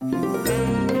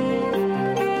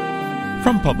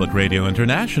From Public Radio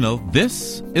International,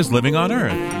 this is Living on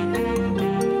Earth.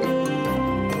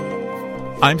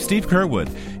 I'm Steve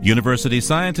Curwood. University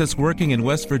scientists working in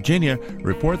West Virginia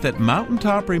report that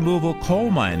mountaintop removal coal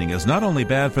mining is not only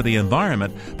bad for the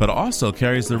environment, but also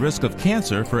carries the risk of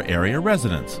cancer for area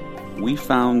residents. We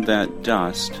found that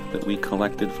dust that we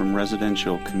collected from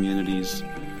residential communities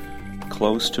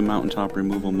close to mountaintop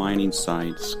removal mining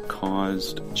sites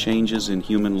caused changes in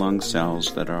human lung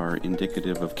cells that are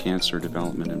indicative of cancer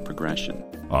development and progression.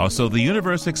 Also, the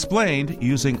universe explained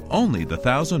using only the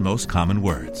 1,000 most common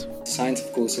words. Science,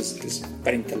 of course, is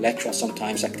very intellectual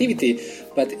sometimes activity,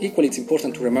 but equally it's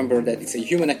important to remember that it's a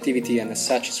human activity and as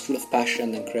such is full of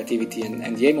passion and creativity,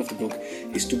 and the aim of the book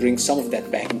is to bring some of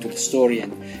that back into the story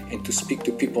and to speak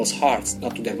to people's hearts,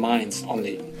 not to their minds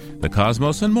only. The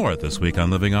cosmos and more this week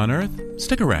on Living on Earth.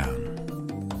 Stick around.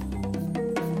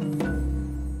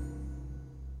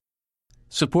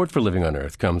 Support for Living on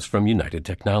Earth comes from United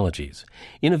Technologies,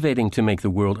 innovating to make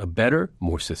the world a better,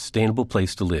 more sustainable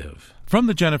place to live. From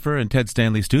the Jennifer and Ted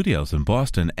Stanley studios in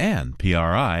Boston and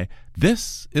PRI,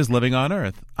 this is Living on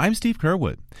Earth. I'm Steve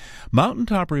Curwood.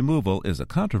 Mountaintop removal is a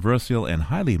controversial and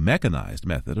highly mechanized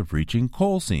method of reaching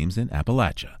coal seams in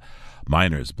Appalachia.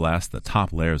 Miners blast the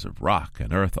top layers of rock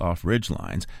and earth off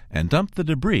ridgelines and dump the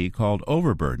debris called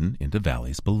overburden into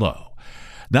valleys below.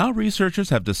 Now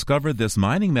researchers have discovered this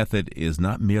mining method is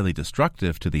not merely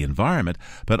destructive to the environment,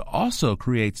 but also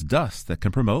creates dust that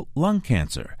can promote lung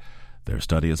cancer. Their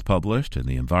study is published in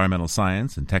the Environmental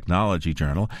Science and Technology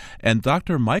Journal, and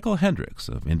Dr. Michael Hendricks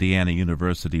of Indiana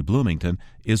University Bloomington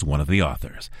is one of the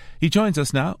authors. He joins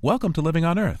us now. Welcome to Living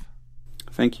on Earth.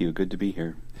 Thank you. Good to be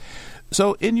here.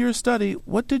 So in your study,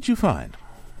 what did you find?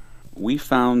 We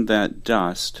found that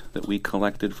dust that we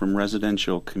collected from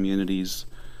residential communities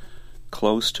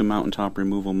close to mountaintop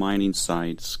removal mining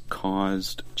sites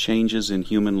caused changes in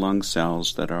human lung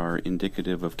cells that are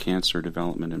indicative of cancer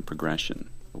development and progression.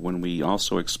 When we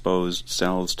also exposed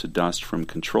cells to dust from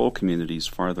control communities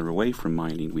farther away from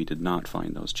mining, we did not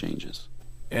find those changes.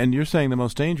 And you're saying the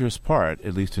most dangerous part,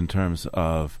 at least in terms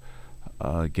of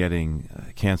getting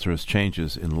cancerous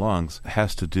changes in lungs,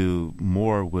 has to do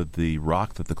more with the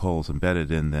rock that the coal is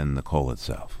embedded in than the coal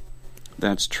itself.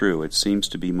 That's true. It seems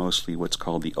to be mostly what's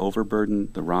called the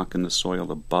overburden, the rock in the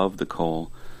soil above the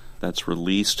coal, that's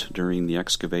released during the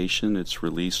excavation. It's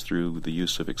released through the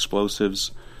use of explosives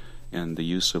and the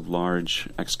use of large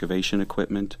excavation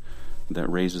equipment that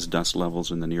raises dust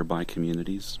levels in the nearby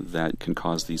communities that can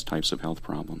cause these types of health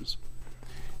problems.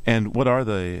 And what are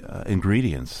the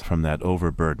ingredients from that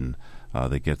overburden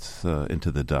that gets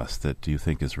into the dust that you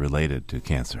think is related to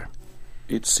cancer?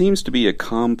 It seems to be a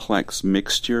complex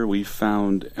mixture. We've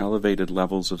found elevated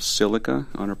levels of silica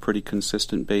on a pretty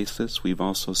consistent basis. We've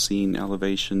also seen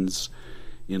elevations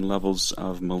in levels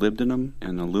of molybdenum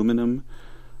and aluminum,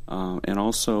 and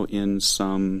also in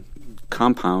some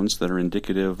compounds that are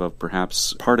indicative of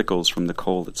perhaps particles from the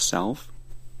coal itself.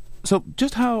 So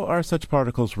just how are such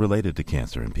particles related to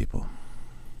cancer in people?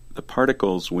 The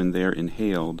particles, when they're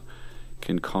inhaled,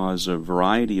 can cause a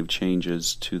variety of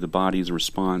changes to the body's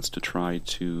response to try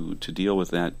to deal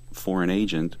with that foreign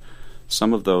agent.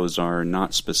 Some of those are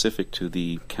not specific to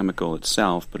the chemical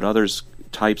itself, but other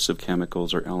types of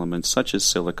chemicals or elements, such as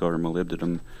silica or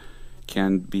molybdenum,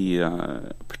 can be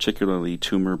particularly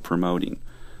tumor-promoting.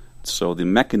 So the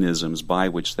mechanisms by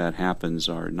which that happens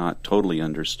are not totally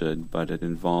understood, but it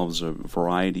involves a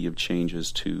variety of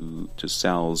changes to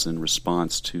cells in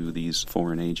response to these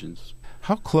foreign agents.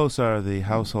 How close are the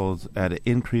households at an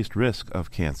increased risk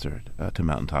of cancer to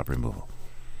mountaintop removal?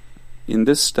 In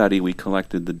this study, we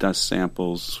collected the dust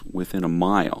samples within a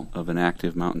mile of an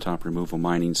active mountaintop removal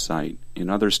mining site. In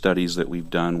other studies that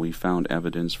we've done, we found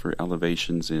evidence for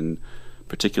elevations in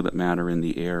particulate matter in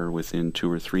the air within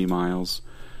 2 or 3 miles.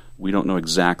 We don't know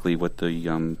exactly what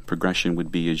the progression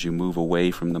would be as you move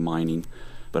away from the mining,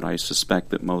 but I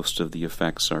suspect that most of the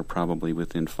effects are probably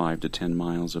within 5 to 10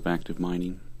 miles of active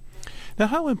mining. Now,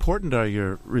 how important are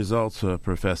your results,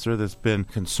 Professor? There's been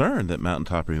concern that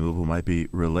mountaintop removal might be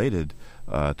related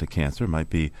to cancer,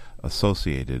 might be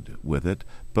associated with it.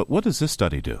 But what does this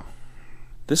study do?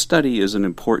 This study is an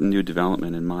important new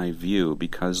development in my view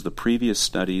because the previous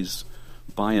studies,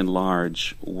 by and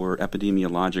large, were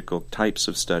epidemiological types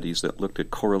of studies that looked at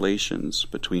correlations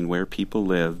between where people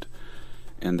lived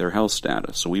and their health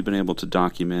status. So we've been able to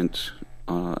document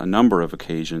a number of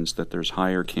occasions that there's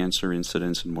higher cancer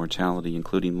incidence and mortality,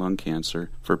 including lung cancer,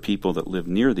 for people that live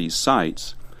near these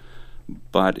sites.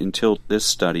 But until this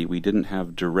study, we didn't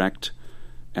have direct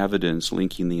evidence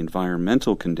linking the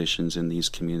environmental conditions in these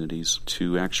communities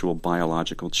to actual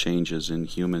biological changes in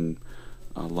human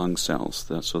lung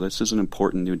cells. So this is an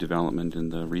important new development in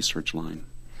the research line.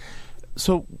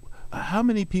 So how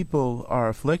many people are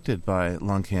afflicted by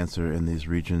lung cancer in these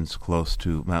regions close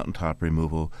to mountaintop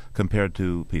removal compared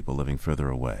to people living further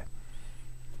away?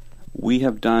 We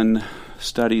have done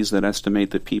studies that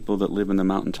estimate that people that live in the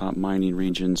mountaintop mining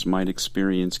regions might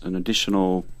experience an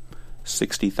additional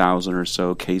 60,000 or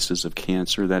so cases of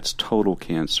cancer. That's total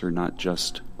cancer, not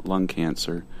just lung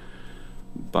cancer.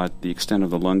 But the extent of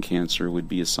the lung cancer would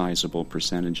be a sizable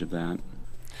percentage of that.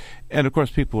 And, of course,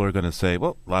 people are going to say,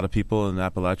 well, a lot of people in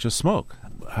Appalachia smoke.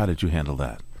 How did you handle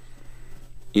that?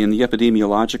 In the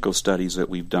epidemiological studies that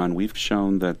we've done, we've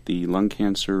shown that the lung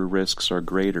cancer risks are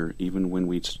greater even when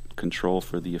we control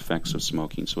for the effects of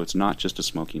smoking. So it's not just a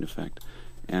smoking effect.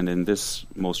 And in this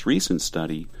most recent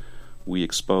study, we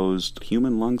exposed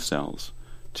human lung cells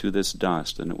to this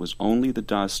dust, and it was only the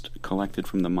dust collected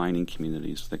from the mining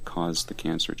communities that caused the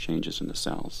cancer changes in the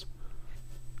cells.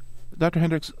 Dr.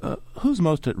 Hendricks, who's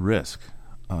most at risk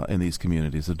in these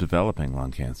communities of developing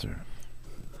lung cancer?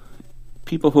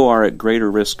 People who are at greater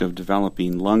risk of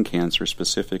developing lung cancer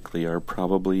specifically are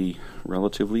probably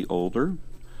relatively older,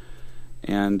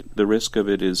 and the risk of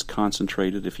it is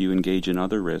concentrated if you engage in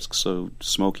other risks. So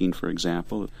smoking, for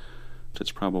example,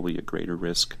 it's probably a greater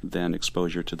risk than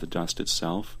exposure to the dust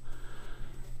itself.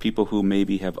 People who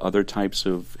maybe have other types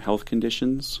of health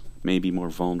conditions may be more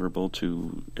vulnerable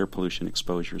to air pollution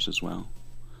exposures as well.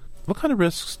 What kind of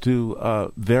risks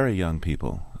do very young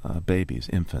people, babies,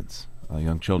 infants,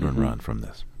 young children run from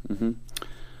this?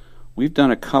 We've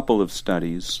done a couple of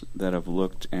studies that have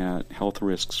looked at health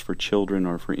risks for children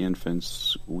or for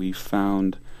infants. We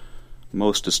found,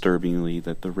 most disturbingly,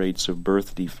 that the rates of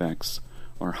birth defects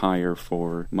are higher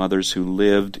for mothers who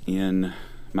lived in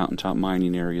mountaintop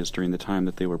mining areas during the time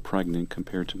that they were pregnant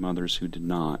compared to mothers who did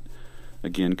not,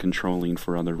 again controlling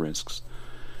for other risks.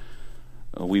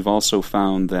 We've also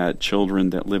found that children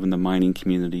that live in the mining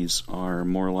communities are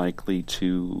more likely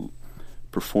to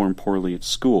perform poorly at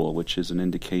school, which is an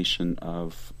indication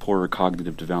of poorer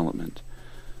cognitive development.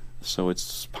 So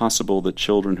it's possible that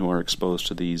children who are exposed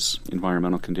to these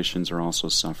environmental conditions are also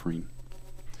suffering.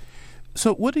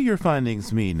 So what do your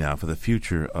findings mean now for the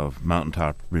future of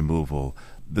mountaintop removal,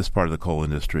 this part of the coal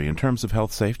industry, in terms of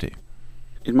health safety?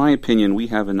 In my opinion, we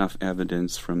have enough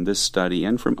evidence from this study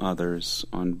and from others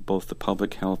on both the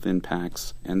public health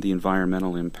impacts and the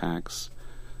environmental impacts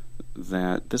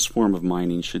that this form of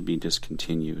mining should be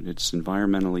discontinued. It's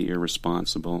environmentally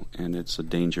irresponsible, and it's a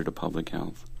danger to public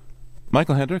health.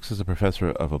 Michael Hendricks is a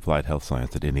professor of applied health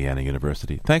science at Indiana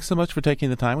University. Thanks so much for taking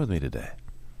the time with me today.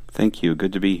 Thank you.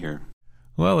 Good to be here.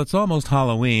 Well, it's almost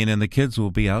Halloween, and the kids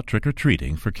will be out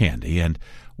trick-or-treating for candy. And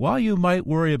while you might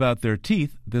worry about their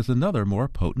teeth, there's another more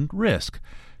potent risk.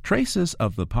 Traces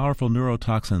of the powerful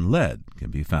neurotoxin lead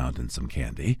can be found in some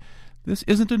candy. This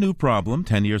isn't a new problem.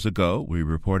 10 years ago, we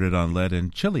reported on lead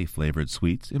in chili-flavored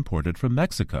sweets imported from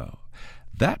Mexico.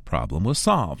 That problem was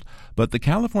solved, but the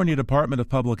California Department of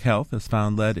Public Health has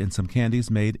found lead in some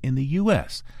candies made in the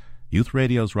U.S. Youth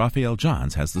Radio's Raphael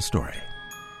Johns has the story.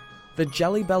 The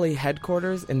Jelly Belly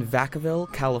headquarters in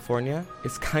Vacaville, California,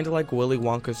 is kind of like Willy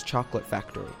Wonka's chocolate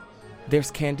factory.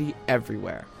 There's candy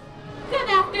everywhere. Good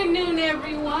afternoon,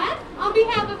 everyone. On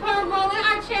behalf of Herb Rowland,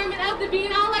 our chairman of the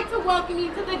Bean, I'd like to welcome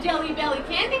you to the Jelly Belly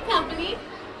Candy Company.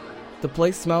 The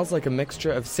place smells like a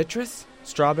mixture of citrus,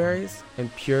 strawberries,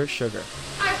 and pure sugar.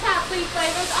 Our top three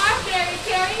flavors are berry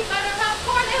cherry, butter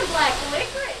popcorn, and black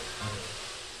licorice.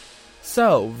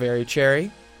 So, berry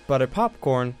cherry, butter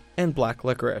popcorn, and black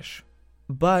licorice.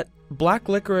 But black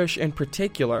licorice in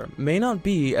particular may not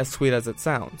be as sweet as it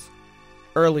sounds.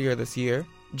 Earlier this year,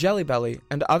 Jelly Belly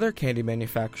and other candy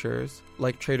manufacturers,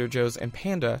 like Trader Joe's and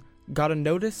Panda, got a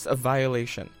notice of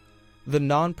violation. The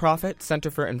non-profit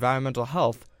Center for Environmental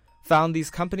Health found these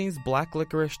companies' black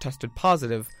licorice tested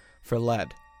positive for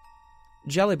lead.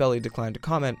 Jelly Belly declined to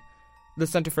comment. The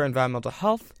Center for Environmental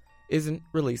Health isn't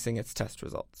releasing its test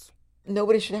results.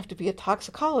 Nobody should have to be a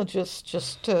toxicologist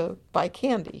just to buy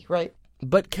candy, right?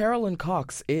 But Carolyn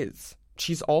Cox is.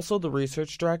 She's also the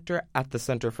research director at the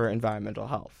Center for Environmental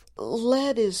Health.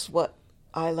 Lead is what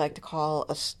I like to call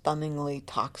a stunningly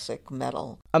toxic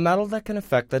metal. A metal that can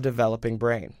affect the developing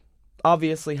brain.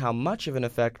 Obviously, how much of an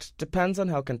effect depends on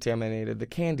how contaminated the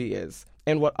candy is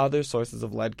and what other sources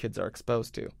of lead kids are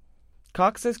exposed to.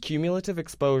 Cox says cumulative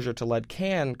exposure to lead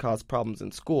can cause problems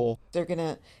in school. They're going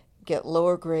to get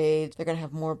lower grades, they're going to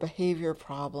have more behavior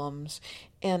problems,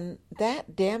 and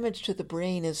that damage to the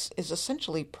brain is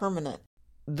essentially permanent.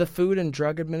 The Food and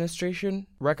Drug Administration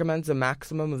recommends a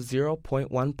maximum of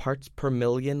 0.1 parts per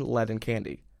million lead in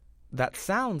candy. That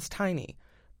sounds tiny,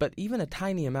 but even a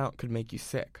tiny amount could make you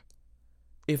sick.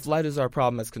 If lead is our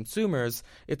problem as consumers,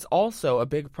 it's also a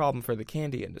big problem for the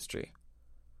candy industry.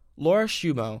 Laura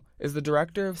Shumo is the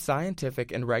Director of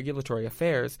Scientific and Regulatory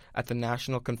Affairs at the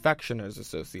National Confectioners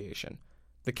Association,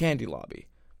 the candy lobby,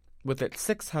 with its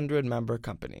 600 member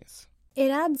companies. It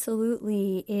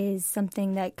absolutely is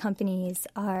something that companies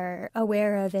are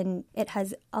aware of, and it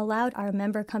has allowed our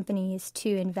member companies to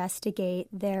investigate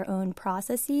their own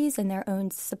processes and their own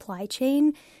supply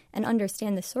chain and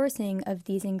understand the sourcing of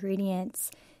these ingredients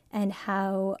and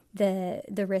how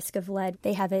the risk of lead,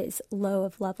 they have as low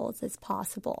of levels as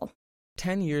possible.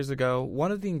 10 years ago,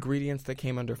 one of the ingredients that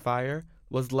came under fire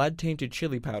was lead-tainted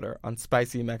chili powder on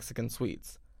spicy Mexican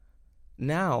sweets.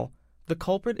 Now, the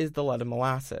culprit is the lead in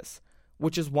molasses,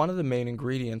 which is one of the main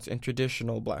ingredients in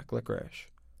traditional black licorice.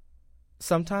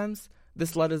 Sometimes,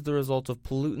 this lead is the result of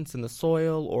pollutants in the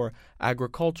soil or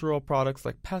agricultural products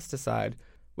like pesticide,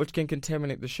 which can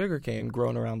contaminate the sugarcane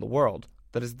grown around the world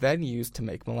that is then used to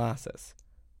make molasses.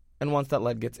 And once that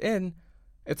lead gets in,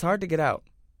 it's hard to get out.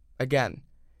 Again,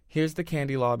 here's the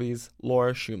candy lobby's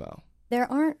Laura Shumo. There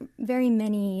aren't very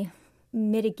many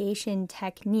mitigation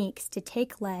techniques to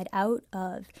take lead out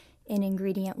of an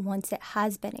ingredient once it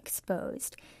has been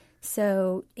exposed.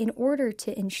 So in order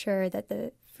to ensure that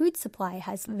the food supply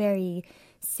has very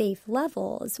safe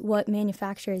levels, what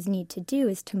manufacturers need to do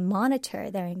is to monitor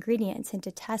their ingredients and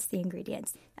to test the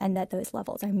ingredients and that those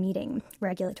levels are meeting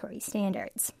regulatory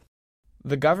standards.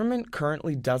 The government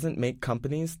currently doesn't make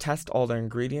companies test all their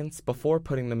ingredients before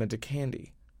putting them into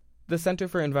candy. The Center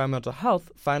for Environmental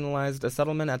Health finalized a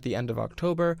settlement at the end of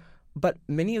October, but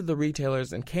many of the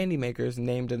retailers and candy makers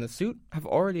named in the suit have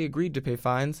already agreed to pay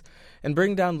fines and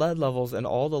bring down lead levels in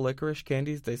all the licorice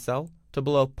candies they sell to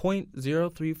below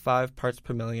 0.035 parts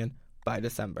per million by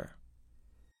December.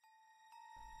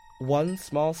 One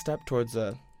small step towards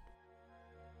a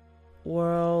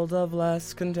world of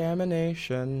less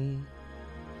contamination.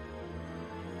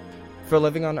 For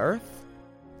Living on Earth,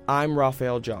 I'm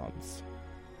Raphael Johns.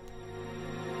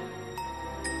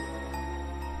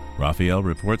 Raphael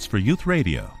reports for Youth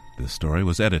Radio. This story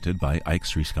was edited by Ike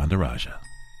Sriskandaraja.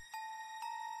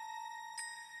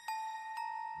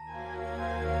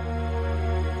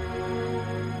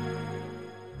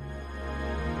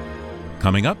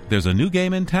 Coming up, there's a new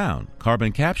game in town,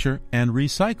 carbon capture and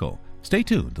recycle. Stay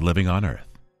tuned to Living on Earth.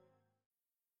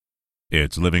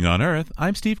 It's Living on Earth.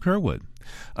 I'm Steve Kerwood.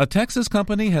 A Texas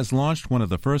company has launched one of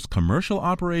the first commercial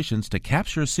operations to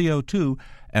capture CO2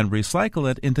 and recycle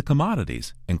it into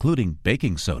commodities, including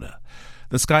baking soda.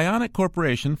 The Skyonic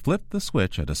Corporation flipped the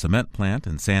switch at a cement plant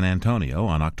in San Antonio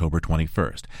on October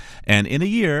 21st, and in a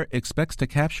year expects to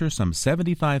capture some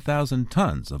 75,000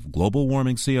 tons of global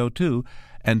warming CO2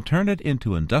 and turn it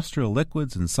into industrial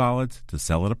liquids and solids to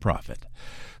sell at a profit.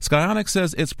 Skyonic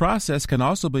says its process can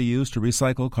also be used to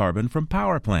recycle carbon from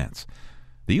power plants.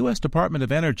 The U.S. Department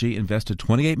of Energy invested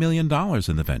 $28 million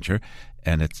in the venture,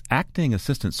 and its acting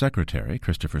assistant secretary,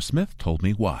 Christopher Smith, told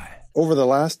me why. Over the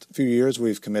last few years,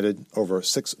 we've committed over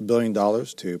 $6 billion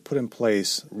to put in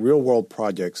place real-world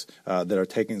projects that are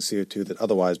taking CO2 that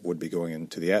otherwise would be going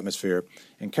into the atmosphere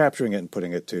and capturing it and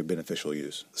putting it to beneficial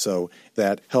use. So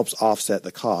that helps offset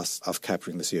the costs of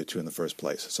capturing the CO2 in the first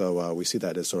place. So we see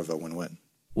that as sort of a win-win.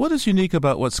 What is unique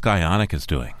about what Skyonic is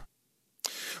doing?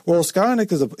 Well,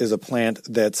 Skyonic is a plant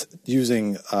that's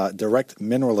using direct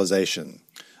mineralization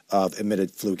of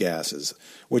emitted flue gases,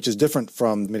 which is different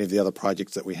from many of the other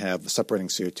projects that we have, separating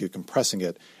CO2, compressing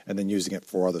it, and then using it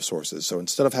for other sources. So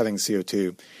instead of having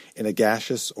CO2 in a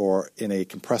gaseous or in a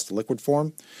compressed liquid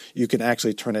form, you can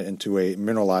actually turn it into a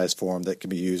mineralized form that can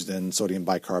be used in sodium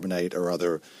bicarbonate or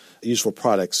other useful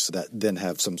products that then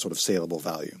have some sort of saleable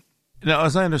value. Now,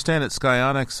 as I understand it,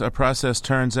 Skyonic's process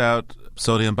turns out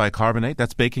sodium bicarbonate.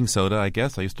 That's baking soda, I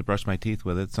guess. I used to brush my teeth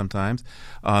with it sometimes.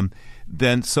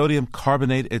 Then sodium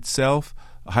carbonate itself,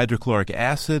 hydrochloric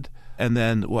acid, and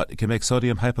then what? It can make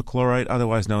sodium hypochlorite,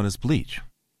 otherwise known as bleach.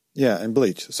 Yeah, and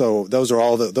bleach. So those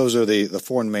are the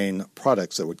four main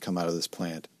products that would come out of this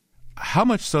plant. How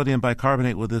much sodium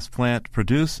bicarbonate will this plant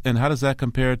produce, and how does that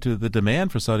compare to the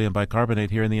demand for sodium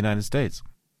bicarbonate here in the United States?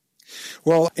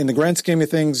 Well, in the grand scheme of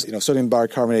things, sodium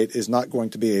bicarbonate is not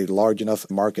going to be a large enough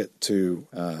market to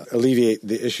alleviate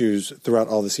the issues throughout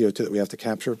all the CO2 that we have to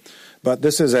capture. But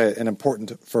this is an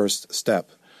important first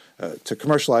step to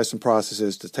commercialize some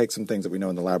processes, to take some things that we know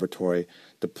in the laboratory,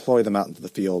 deploy them out into the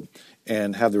field,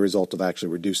 and have the result of actually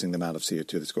reducing the amount of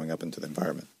CO2 that's going up into the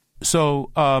environment.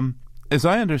 So, as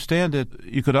I understand it,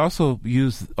 you could also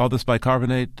use all this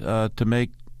bicarbonate to make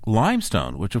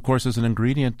limestone, which, of course, is an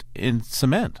ingredient in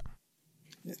cement.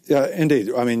 Yeah,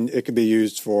 indeed. I mean, it could be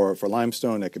used for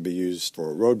limestone. It could be used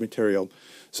for road material.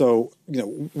 So,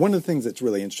 one of the things that's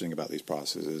really interesting about these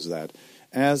processes is that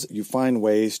as you find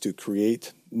ways to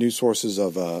create new sources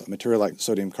of material like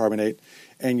sodium carbonate,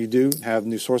 and you do have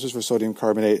new sources for sodium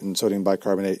carbonate and sodium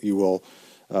bicarbonate, you will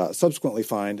subsequently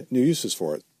find new uses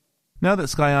for it. Now that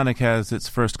Skyonic has its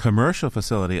first commercial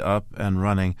facility up and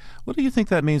running, what do you think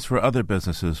that means for other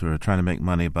businesses who are trying to make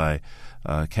money by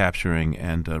capturing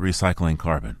and recycling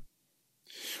carbon?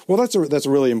 Well, that's a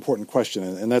really important question,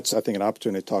 and that's, I think, an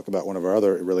opportunity to talk about one of our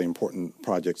other really important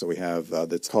projects that we have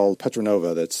that's called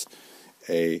Petronova. That's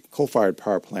a coal-fired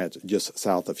power plant just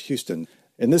south of Houston.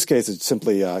 In this case, it's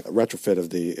simply a retrofit of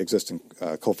the existing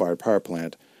coal-fired power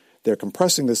plant. They're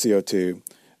compressing the CO2,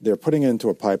 they're putting it into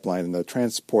a pipeline, and they're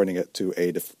transporting it to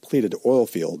a depleted oil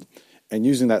field and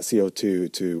using that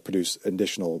CO2 to produce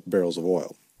additional barrels of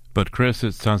oil. But, Chris,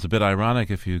 it sounds a bit ironic.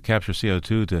 If you capture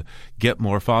CO2 to get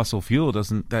more fossil fuel,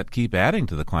 doesn't that keep adding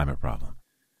to the climate problem?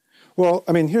 Well,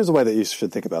 I mean, here's the way that you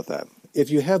should think about that. If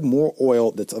you have more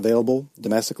oil that's available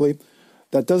domestically,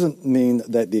 that doesn't mean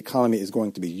that the economy is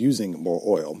going to be using more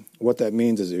oil. What that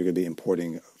means is that you're going to be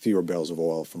importing fewer barrels of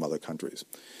oil from other countries.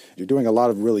 You're doing a lot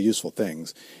of really useful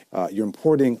things. You're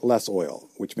importing less oil,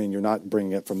 which means you're not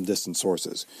bringing it from distant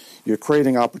sources. You're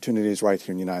creating opportunities right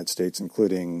here in the United States,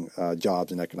 including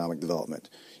jobs and economic development.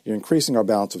 You're increasing our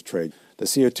balance of trade. The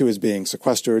CO2 is being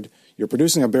sequestered. You're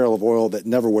producing a barrel of oil that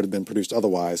never would have been produced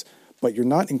otherwise, but you're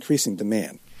not increasing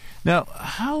demand. Now,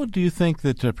 how do you think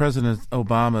that President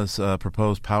Obama's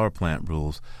proposed power plant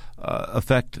rules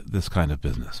affect this kind of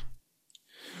business?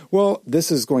 Well,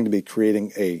 this is going to be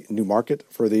creating a new market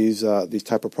for these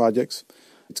type of projects.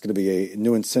 It's going to be a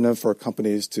new incentive for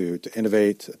companies to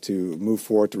innovate, to move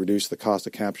forward, to reduce the cost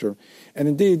of capture. And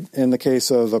indeed, in the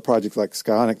case of a project like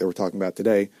Skyonic that we're talking about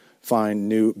today, find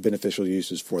new beneficial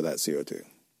uses for that CO2.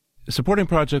 Supporting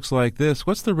projects like this,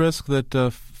 what's the risk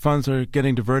that funds are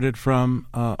getting diverted from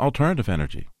alternative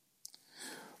energy?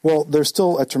 Well, there's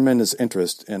still a tremendous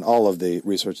interest in all of the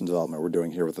research and development we're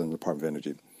doing here within the Department of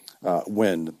Energy.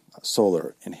 Wind,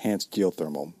 solar, enhanced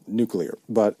geothermal, nuclear.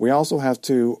 But we also have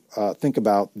to think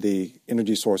about the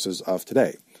energy sources of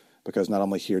today, because not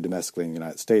only here domestically in the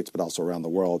United States, but also around the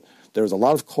world, there's a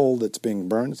lot of coal that's being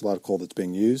burned, there's a lot of coal that's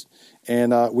being used,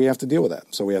 and we have to deal with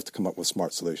that. So we have to come up with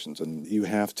smart solutions. And you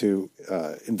have to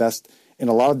invest in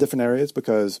a lot of different areas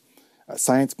because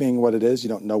science being what it is, you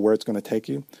don't know where it's going to take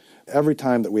you. Every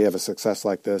time that we have a success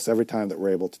like this, every time that we're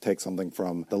able to take something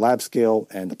from the lab scale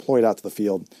and deploy it out to the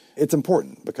field, it's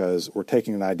important because we're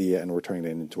taking an idea and we're turning it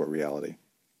into a reality.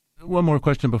 One more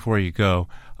question before you go.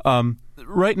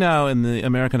 Right now in the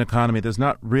American economy, there's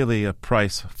not really a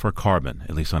price for carbon,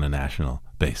 at least on a national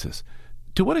basis.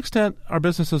 To what extent are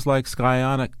businesses like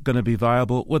Skyonic going to be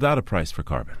viable without a price for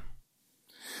carbon?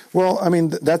 Well, I mean,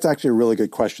 that's actually a really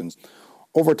good question.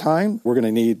 Over time, we're going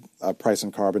to need a price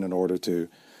on carbon in order to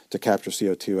capture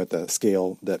CO2 at the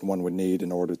scale that one would need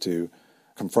in order to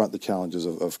confront the challenges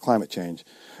of climate change.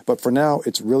 But for now,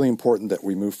 it's really important that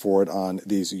we move forward on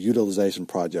these utilization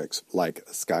projects like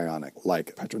Skyonic,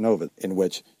 like Petronova, in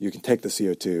which you can take the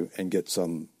CO2 and get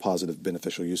some positive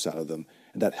beneficial use out of them,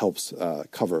 and that helps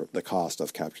cover the cost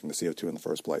of capturing the CO2 in the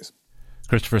first place.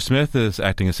 Christopher Smith is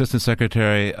Acting Assistant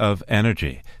Secretary of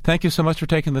Energy. Thank you so much for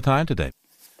taking the time today.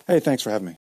 Hey, thanks for having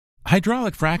me.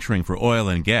 Hydraulic fracturing for oil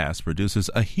and gas produces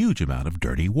a huge amount of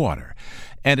dirty water,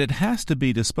 and it has to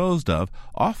be disposed of,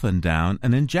 often down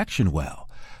an injection well.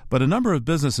 But a number of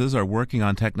businesses are working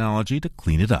on technology to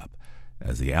clean it up.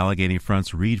 As the Allegheny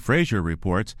Front's Reed Frazier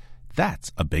reports,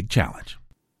 that's a big challenge.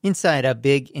 Inside a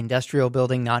big industrial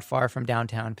building not far from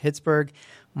downtown Pittsburgh,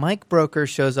 Mike Broker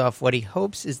shows off what he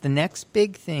hopes is the next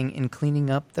big thing in cleaning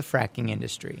up the fracking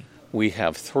industry. We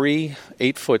have 3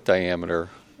 8-foot diameter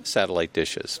satellite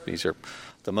dishes. These are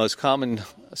the most common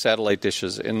satellite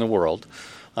dishes in the world,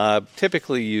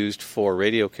 typically used for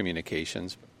radio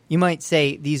communications. You might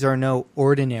say these are no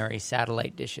ordinary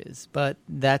satellite dishes, but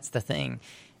that's the thing.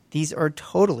 These are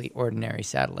totally ordinary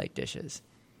satellite dishes.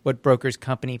 What Broker's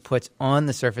company puts on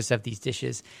the surface of these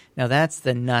dishes, now that's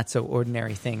the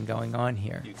not-so-ordinary thing going on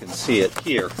here. You can see it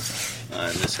here,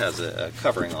 and this has a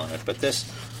covering on it, but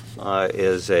this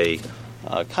is a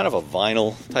kind of a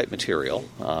vinyl-type material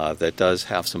that does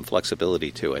have some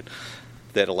flexibility to it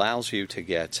that allows you to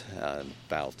get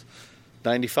about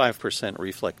 95%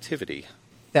 reflectivity.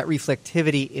 That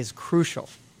reflectivity is crucial.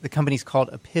 The company's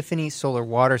called Epiphany Solar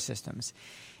Water Systems.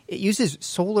 It uses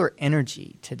solar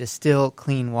energy to distill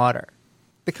clean water.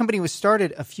 The company was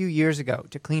started a few years ago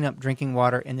to clean up drinking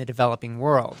water in the developing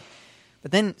world.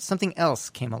 But then something else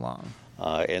came along.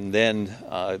 And then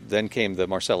came the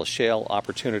Marcellus Shale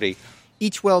opportunity.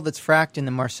 Each well that's fracked in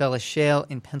the Marcellus Shale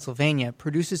in Pennsylvania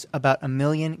produces about 1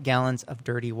 million gallons of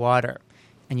dirty water.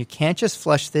 And you can't just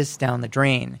flush this down the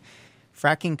drain.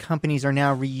 Fracking companies are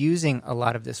now reusing a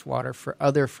lot of this water for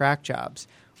other frack jobs,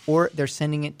 or they're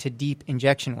sending it to deep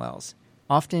injection wells,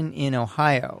 often in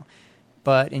Ohio.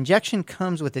 But injection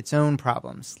comes with its own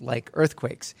problems, like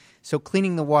earthquakes, so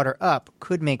cleaning the water up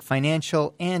could make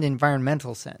financial and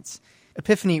environmental sense.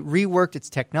 Epiphany reworked its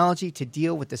technology to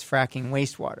deal with this fracking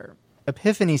wastewater.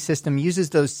 Epiphany's system uses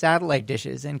those satellite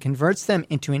dishes and converts them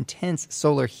into intense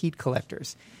solar heat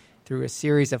collectors. Through a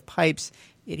series of pipes,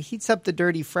 it heats up the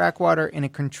dirty frack water in a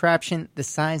contraption the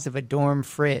size of a dorm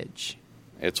fridge.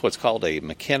 It's what's called a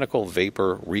mechanical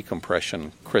vapor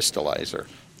recompression crystallizer.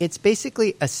 It's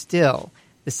basically a still,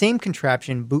 the same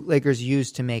contraption bootleggers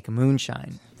use to make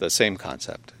moonshine. The same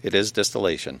concept. It is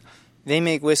distillation. They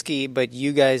make whiskey, but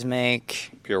you guys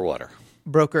make pure water.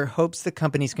 Broker hopes the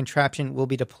company's contraption will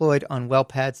be deployed on well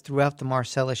pads throughout the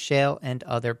Marcellus Shale and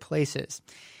other places.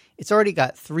 It's already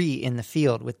got 3 in the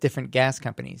field with different gas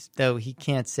companies, though he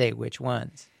can't say which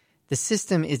ones. The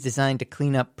system is designed to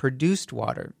clean up produced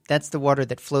water. That's the water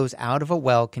that flows out of a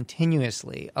well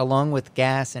continuously, along with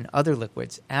gas and other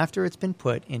liquids, after it's been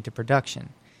put into production.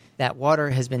 That water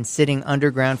has been sitting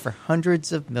underground for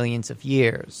hundreds of millions of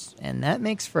years, and that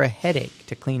makes for a headache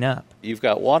to clean up. You've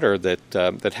got water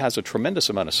that has a tremendous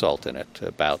amount of salt in it,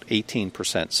 about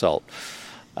 18% salt.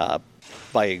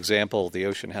 By example, the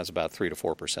ocean has about 3 to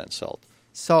 4% salt.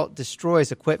 Salt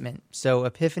destroys equipment, so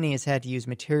Epiphany has had to use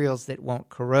materials that won't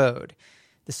corrode.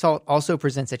 The salt also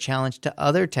presents a challenge to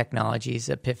other technologies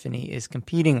Epiphany is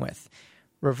competing with.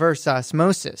 Reverse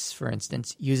osmosis, for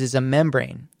instance, uses a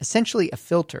membrane, essentially a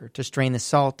filter, to strain the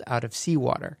salt out of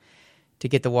seawater. To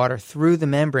get the water through the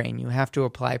membrane, you have to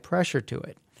apply pressure to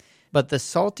it. But the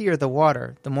saltier the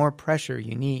water, the more pressure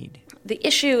you need. The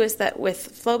issue is that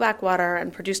with flowback water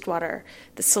and produced water,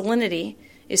 the salinity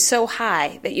is so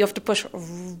high that you have to push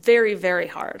very, very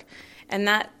hard, and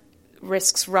that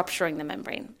risks rupturing the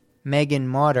membrane. Megan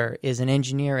Mauder is an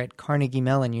engineer at Carnegie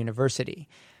Mellon University.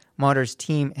 Mauder's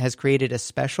team has created a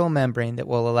special membrane that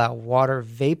will allow water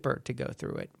vapor to go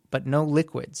through it, but no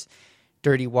liquids.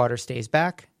 Dirty water stays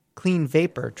back, clean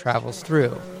vapor travels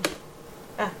through.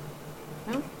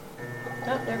 No,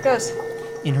 there it goes.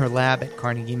 In her lab at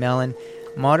Carnegie Mellon,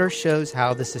 Mauder shows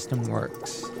how the system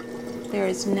works. There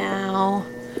is now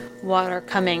water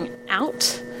coming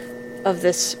out of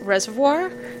this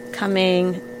reservoir,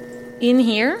 coming in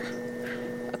here,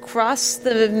 across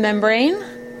the membrane,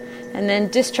 and then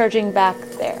discharging back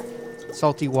there.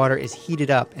 Salty water is heated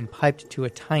up and piped to a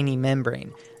tiny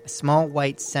membrane, a small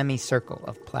white semicircle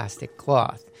of plastic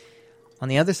cloth. On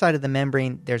the other side of the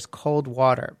membrane, there's cold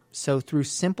water, so through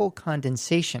simple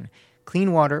condensation,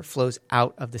 clean water flows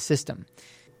out of the system.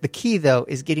 The key, though,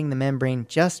 is getting the membrane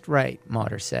just right,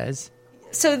 Mauder says.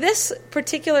 So this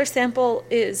particular sample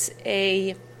is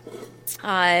a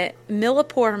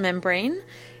millipore membrane.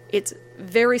 It's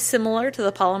very similar to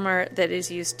the polymer that is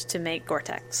used to make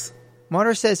Gore-Tex.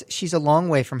 Mauder says she's a long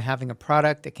way from having a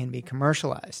product that can be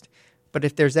commercialized. But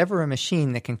if there's ever a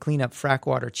machine that can clean up frack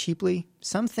water cheaply,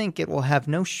 some think it will have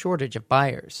no shortage of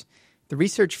buyers. The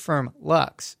research firm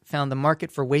Lux found the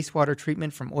market for wastewater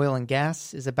treatment from oil and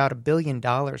gas is about $1 billion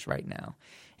right now,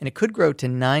 and it could grow to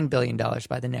 $9 billion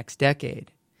by the next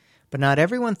decade. But not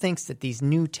everyone thinks that these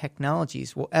new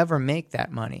technologies will ever make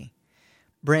that money.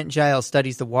 Brent Giles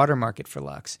studies the water market for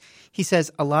Lux. He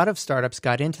says a lot of startups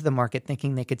got into the market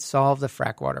thinking they could solve the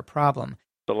frack water problem.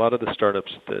 A lot of the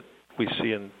startups that we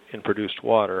see in produced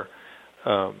water,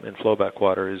 in flowback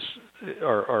water,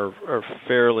 are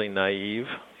fairly naive,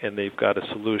 and they've got a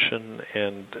solution.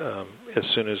 And as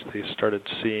soon as they started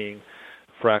seeing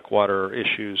frack water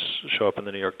issues show up in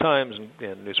the New York Times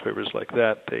and newspapers like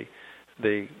that,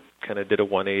 they kind of did a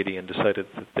 180 and decided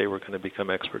that they were going to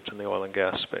become experts in the oil and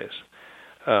gas space.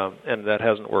 And that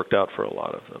hasn't worked out for a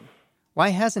lot of them. Why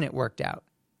hasn't it worked out?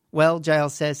 Well,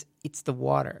 Giles says it's the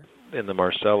water. In the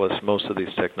Marcellus, most of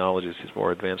these technologies, these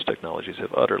more advanced technologies,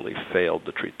 have utterly failed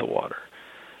to treat the water.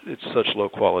 It's such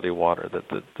low-quality water that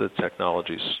the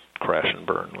technologies crash and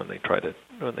burn when they try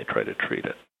to treat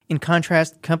it. In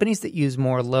contrast, companies that use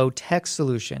more low-tech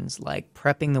solutions, like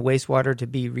prepping the wastewater to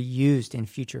be reused in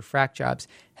future frack jobs,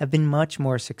 have been much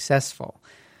more successful.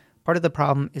 Part of the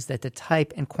problem is that the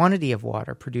type and quantity of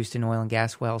water produced in oil and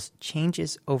gas wells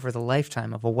changes over the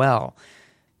lifetime of a well.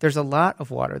 There's a lot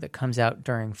of water that comes out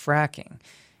during fracking.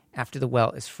 After the well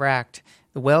is fracked,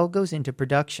 the well goes into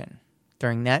production.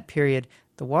 During that period,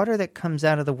 the water that comes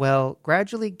out of the well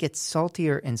gradually gets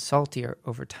saltier and saltier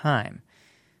over time.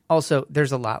 Also,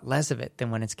 there's a lot less of it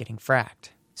than when it's getting fracked.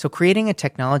 So creating a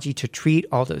technology to treat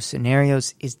all those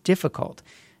scenarios is difficult.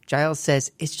 Giles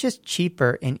says it's just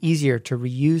cheaper and easier to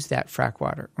reuse that frack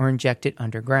water or inject it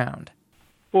underground.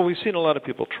 Well, we've seen a lot of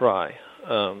people try,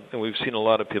 and we've seen a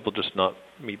lot of people just not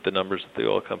meet the numbers that the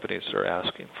oil companies are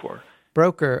asking for.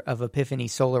 Broker of Epiphany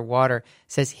Solar Water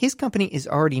says his company is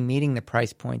already meeting the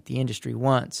price point the industry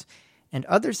wants, and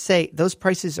others say those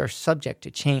prices are subject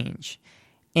to change.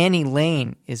 Annie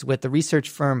Lane is with the research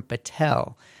firm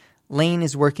Battelle. Lane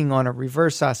is working on a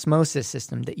reverse osmosis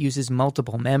system that uses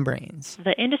multiple membranes.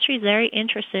 The industry is very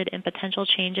interested in potential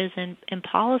changes in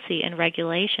policy and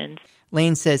regulations.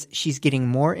 Lane says she's getting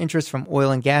more interest from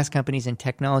oil and gas companies and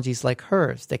technologies like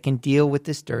hers that can deal with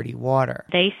this dirty water.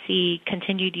 They see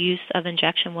continued use of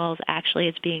injection wells actually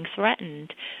as being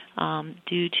threatened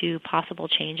due to possible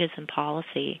changes in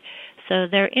policy. So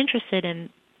they're interested in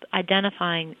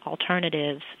identifying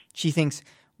alternatives. She thinks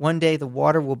one day the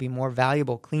water will be more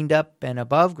valuable cleaned up and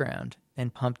above ground than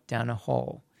pumped down a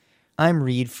hole. I'm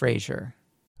Reed Frazier.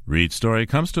 Reed's story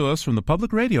comes to us from the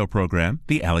public radio program,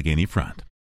 The Allegheny Front.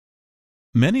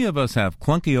 Many of us have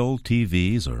clunky old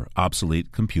TVs or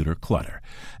obsolete computer clutter.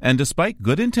 And despite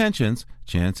good intentions,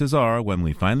 chances are when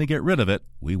we finally get rid of it,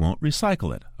 we won't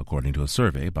recycle it, according to a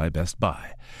survey by Best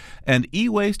Buy. And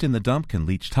e-waste in the dump can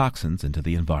leach toxins into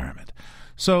the environment.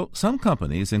 So some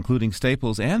companies, including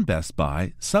Staples and Best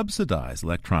Buy, subsidize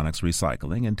electronics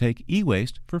recycling and take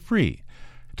e-waste for free.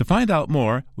 To find out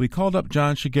more, we called up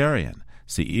John Shigarian,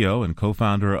 CEO and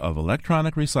co-founder of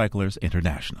Electronic Recyclers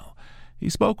International. He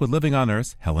spoke with Living on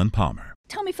Earth's Helen Palmer.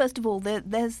 Tell me, first of all,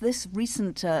 there's this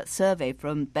recent survey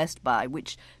from Best Buy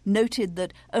which noted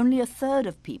that only a third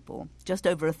of people, just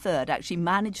over a third, actually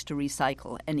manage to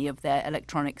recycle any of their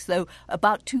electronics, though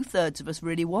about two-thirds of us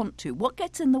really want to. What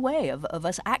gets in the way of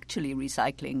us actually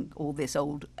recycling all this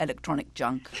old electronic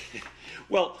junk?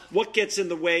 Well, what gets in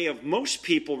the way of most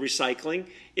people recycling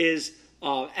is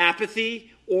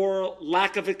apathy or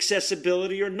lack of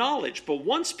accessibility or knowledge. But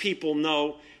once people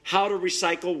know how to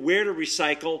recycle, where to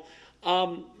recycle,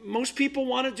 most people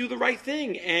want to do the right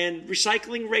thing, and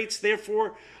recycling rates,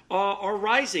 therefore, are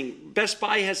rising. Best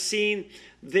Buy has seen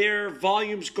their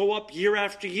volumes go up year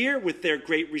after year with their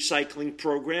great recycling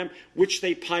program, which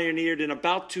they pioneered in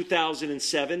about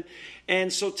 2007.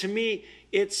 And so to me,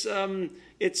 it's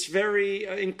very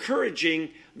encouraging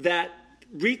that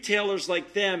retailers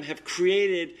like them have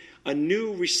created a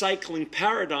new recycling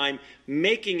paradigm,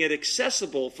 making it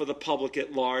accessible for the public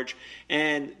at large,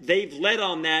 and they've led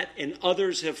on that, and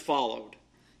others have followed.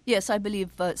 Yes, I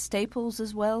believe Staples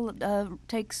as well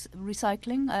takes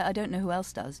recycling. I don't know who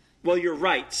else does. Well, you're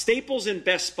right. Staples and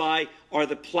Best Buy are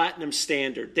the platinum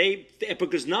standard.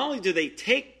 Because not only do they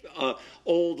take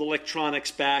old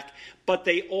electronics back, but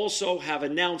they also have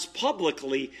announced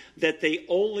publicly that they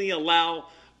only allow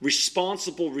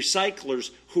responsible recyclers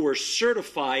who are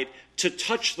certified to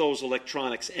touch those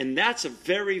electronics. And that's a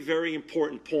very, very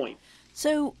important point.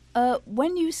 So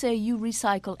when you say you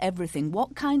recycle everything,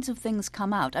 what kinds of things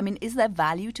come out? I mean, is there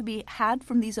value to be had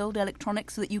from these old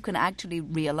electronics that you can actually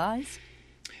realize?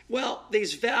 Well,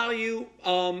 there's value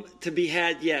to be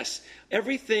had, yes.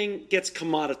 Everything gets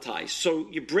commoditized. So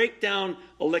you break down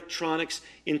electronics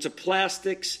into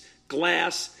plastics,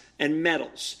 glass, and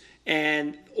metals.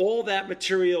 And all that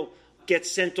material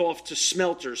gets sent off to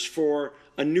smelters for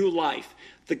a new life.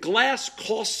 The glass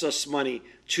costs us money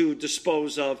to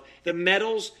dispose of. The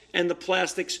metals and the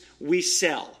plastics we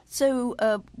sell. So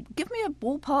give me a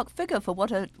ballpark figure for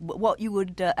what you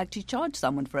would actually charge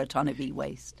someone for a ton of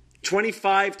e-waste.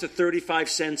 25 to 35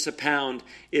 cents a pound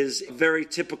is a very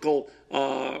typical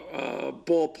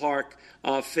ballpark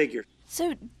figure.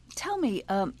 So tell me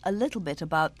a little bit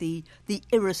about the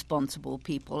irresponsible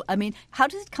people. I mean, how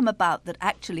does it come about that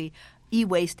actually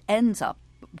e-waste ends up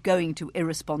going to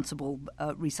irresponsible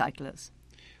recyclers?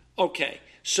 Okay,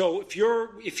 so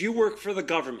if you work for the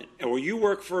government or you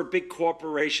work for a big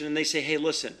corporation and they say, hey,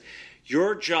 listen,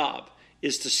 your job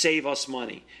is to save us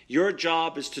money. Your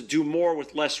job is to do more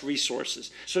with less resources.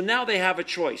 So now they have a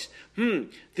choice.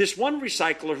 This one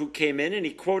recycler who came in and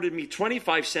he quoted me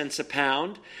 25 cents a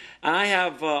pound, and I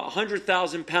have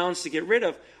 100,000 pounds to get rid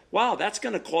of. Wow, that's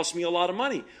going to cost me a lot of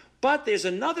money. But there's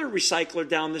another recycler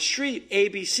down the street,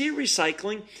 ABC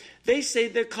Recycling. They say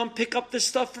they'll come pick up this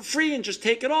stuff for free and just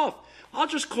take it off. I'll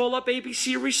just call up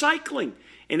ABC Recycling.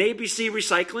 And ABC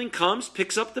Recycling comes,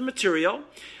 picks up the material,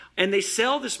 and they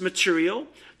sell this material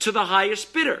to the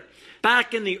highest bidder.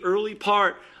 Back in the early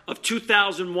part of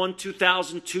 2001,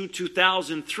 2002,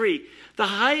 2003, the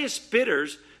highest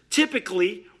bidders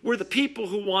typically were the people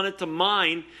who wanted to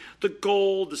mine the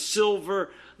gold, the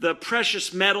silver, the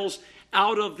precious metals,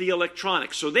 out of the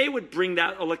electronics. So they would bring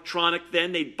that electronic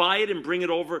then, they'd buy it and bring it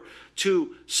over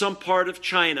to some part of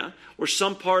China or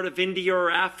some part of India or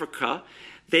Africa.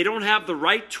 They don't have the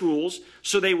right tools,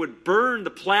 so they would burn the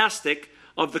plastic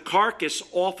of the carcass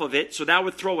off of it. So that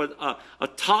would throw a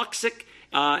toxic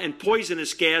and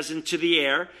poisonous gas into the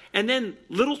air. And then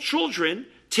little children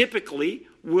typically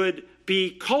would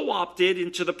be co-opted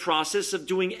into the process of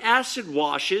doing acid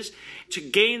washes to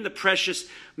gain the precious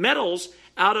metals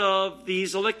out of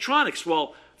these electronics.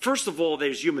 Well, first of all,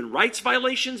 there's human rights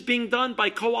violations being done by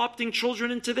co-opting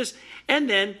children into this, and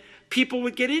then people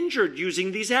would get injured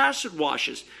using these acid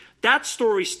washes. That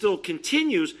story still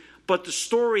continues, but the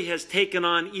story has taken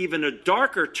on even a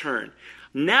darker turn.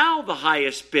 Now the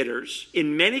highest bidders,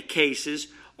 in many cases,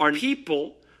 are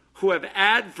people who have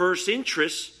adverse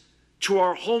interests to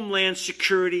our homeland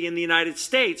security in the United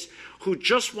States, who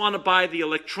just want to buy the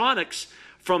electronics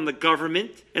from the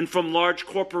government and from large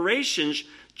corporations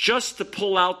just to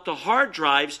pull out the hard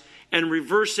drives and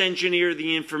reverse engineer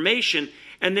the information,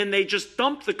 and then they just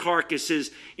dump the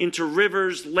carcasses into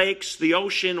rivers, lakes, the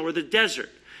ocean, or the desert.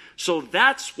 So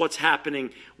that's what's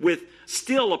happening with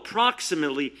still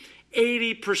approximately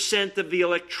 80% of the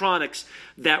electronics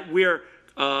that we're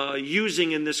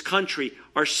using in this country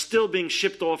are still being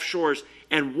shipped offshores,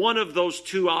 and one of those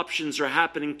two options are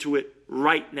happening to it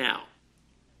right now.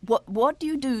 What do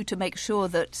you do to make sure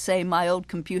that, say, my old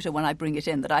computer, when I bring it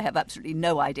in, that I have absolutely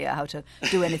no idea how to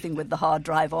do anything with the hard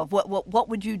drive of? What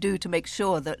would you do to make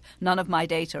sure that none of my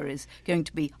data is going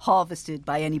to be harvested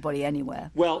by anybody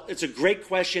anywhere? Well, it's a great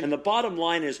question. And the bottom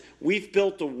line is we've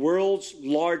built the world's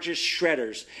largest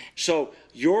shredders. So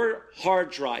your hard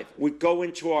drive would go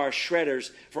into our shredders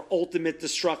for ultimate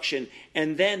destruction.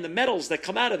 And then the metals that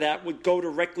come out of that would go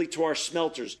directly to our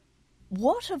smelters.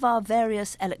 What of our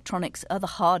various electronics are the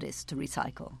hardest to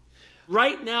recycle?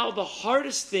 Right now, the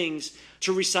hardest things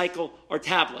to recycle are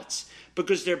tablets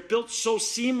because they're built so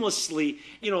seamlessly.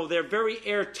 They're very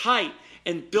airtight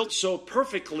and built so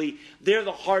perfectly. They're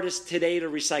the hardest today to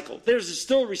recycle. Theirs is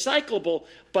still recyclable,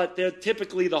 but they're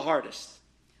typically the hardest.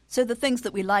 So the things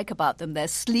that we like about them, their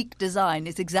sleek design,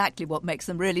 is exactly what makes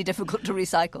them really difficult to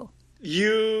recycle.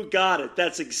 You got it.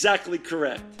 That's exactly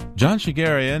correct. John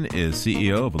Shigarian is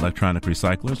CEO of Electronic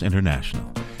Recyclers International.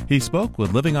 He spoke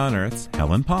with Living on Earth's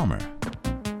Helen Palmer.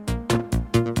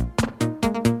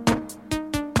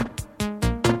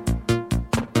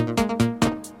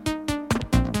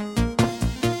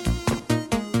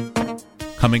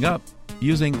 Coming up,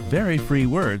 using very free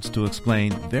words to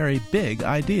explain very big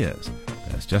ideas.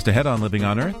 That's just ahead on Living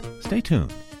on Earth. Stay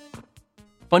tuned.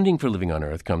 Funding for Living on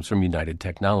Earth comes from United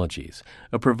Technologies,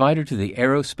 a provider to the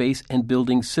aerospace and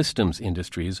building systems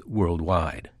industries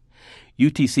worldwide.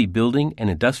 UTC Building and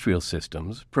Industrial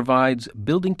Systems provides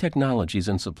building technologies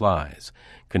and supplies,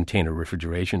 container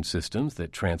refrigeration systems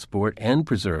that transport and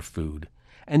preserve food,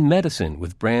 and medicine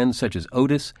with brands such as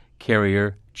Otis,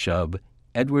 Carrier, Chubb,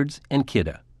 Edwards, and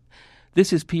Kidde.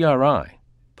 This is PRI,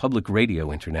 Public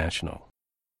Radio International.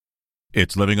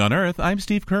 It's Living on Earth. I'm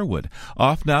Steve Kerwood.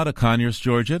 Off now to Conyers,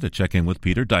 Georgia, to check in with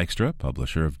Peter Dykstra,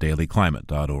 publisher of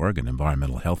dailyclimate.org and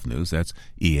environmental health news. That's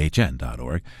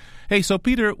ehn.org. Hey, so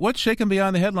Peter, what's shaking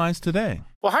beyond the headlines today?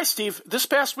 Well, hi, Steve. This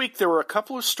past week, there were a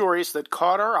couple of stories that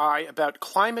caught our eye about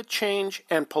climate change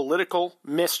and political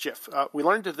mischief. We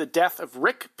learned of the death of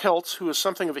Rick Piltz, who is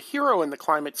something of a hero in the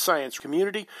climate science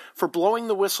community, for blowing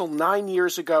the whistle 9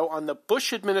 years ago on the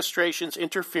Bush administration's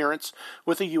interference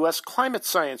with a U.S. climate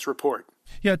science report.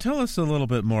 Yeah, tell us a little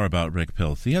bit more about Rick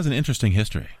Piltz. He has an interesting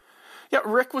history. Yeah,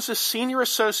 Rick was a senior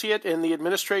associate in the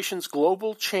administration's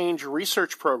Global Change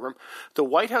Research Program, the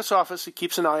White House office that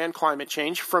keeps an eye on climate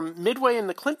change, from midway in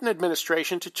the Clinton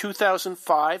administration to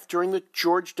 2005 during the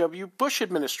George W. Bush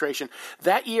administration.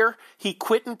 That year, he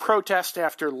quit in protest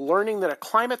after learning that a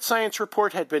climate science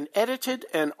report had been edited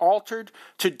and altered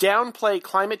to downplay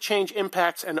climate change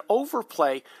impacts and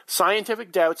overplay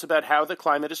scientific doubts about how the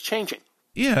climate is changing.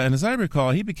 Yeah, and as I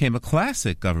recall, he became a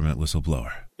classic government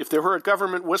whistleblower. If there were a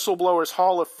government whistleblowers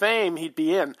Hall of Fame, he'd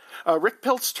be in. Rick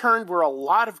Piltz turned where a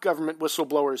lot of government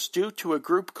whistleblowers do to a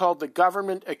group called the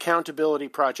Government Accountability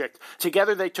Project.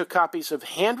 Together they took copies of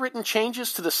handwritten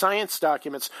changes to the science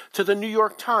documents to the New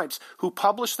York Times, who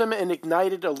published them and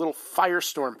ignited a little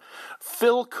firestorm.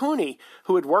 Phil Cooney,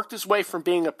 who had worked his way from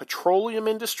being a petroleum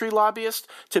industry lobbyist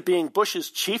to being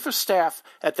Bush's chief of staff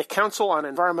at the Council on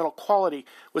Environmental Quality,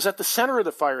 was at the center of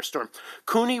the firestorm.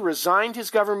 Cooney resigned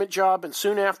his government job and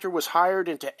soon after after was hired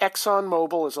into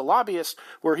ExxonMobil as a lobbyist,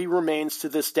 where he remains to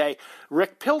this day.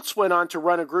 Rick Piltz went on to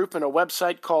run a group and a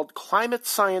website called Climate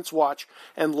Science Watch,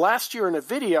 and last year in a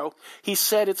video, he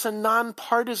said it's a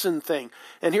nonpartisan thing.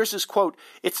 And here's his quote,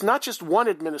 "It's not just one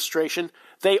administration,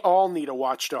 they all need a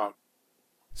watchdog."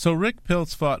 So Rick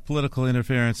Piltz fought political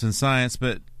interference in science,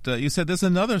 but you said there's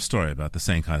another story about the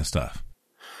same kind of stuff.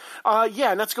 Yeah,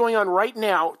 and that's going on right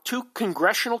now. 2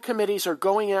 congressional committees are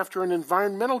going after an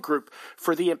environmental group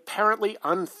for the apparently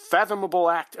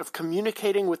unfathomable act of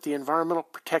communicating with the Environmental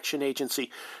Protection Agency.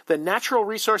 The Natural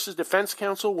Resources Defense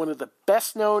Council, one of the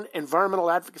best-known environmental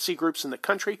advocacy groups in the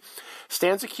country,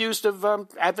 stands accused of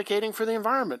advocating for the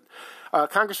environment.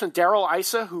 Congressman Darrell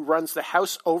Issa, who runs the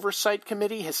House Oversight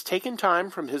Committee, has taken time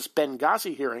from his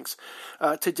Benghazi hearings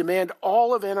to demand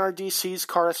all of NRDC's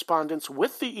correspondence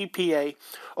with the EPA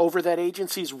over that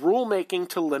agency's rulemaking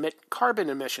to limit carbon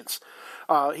emissions.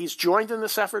 He's joined in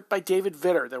this effort by David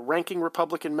Vitter, the ranking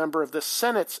Republican member of the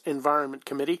Senate's Environment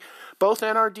Committee. Both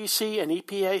NRDC and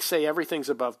EPA say everything's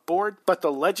above board, but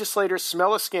the legislators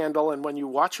smell a scandal, and when you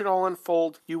watch it all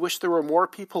unfold, you wish there were more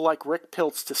people like Rick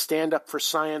Piltz to stand up for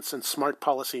science and smart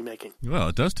policy making. Well,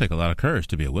 it does take a lot of courage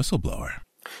to be a whistleblower.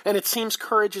 And it seems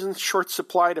courage is in short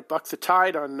supply to buck the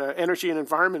tide on energy and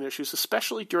environment issues,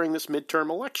 especially during this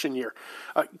midterm election year.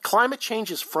 Climate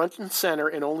change is front and center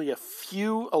in only a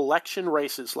few election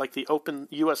races, like the open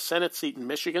U.S. Senate seat in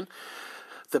Michigan.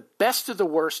 The best of the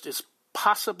worst is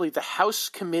possibly the House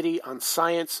Committee on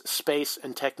Science, Space,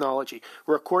 and Technology,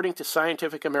 where, according to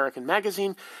Scientific American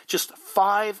magazine, just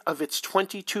 5 of its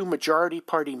 22 majority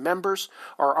party members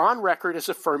are on record as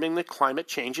affirming that climate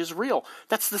change is real.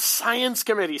 That's the Science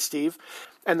Committee, Steve.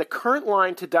 And the current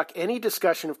line to duck any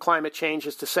discussion of climate change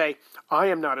is to say, I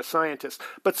am not a scientist.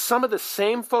 But some of the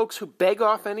same folks who beg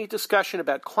off any discussion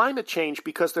about climate change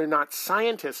because they're not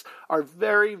scientists are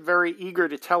very, very eager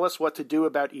to tell us what to do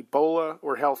about Ebola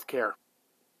or health care.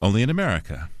 Only in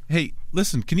America. Hey,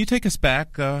 listen, can you take us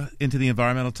back into the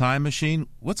environmental time machine?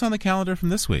 What's on the calendar from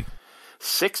this week?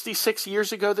 66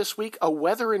 years ago this week, a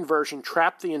weather inversion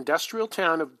trapped the industrial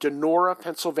town of Donora,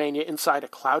 Pennsylvania, inside a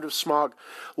cloud of smog,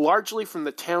 largely from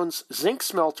the town's zinc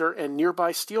smelter and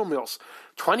nearby steel mills.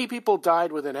 20 people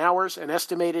died within hours, and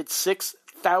estimated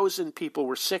 6,000 people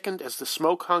were sickened as the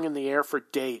smoke hung in the air for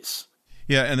days.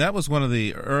 Yeah, and that was one of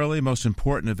the early, most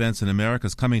important events in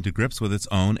America's coming to grips with its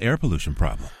own air pollution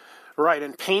problem. Right,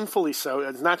 and painfully so.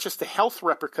 It's not just the health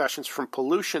repercussions from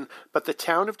pollution, but the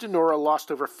town of Donora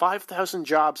lost over 5,000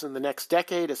 jobs in the next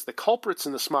decade as the culprits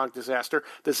in the smog disaster,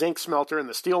 the zinc smelter and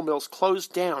the steel mills,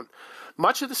 closed down.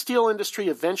 Much of the steel industry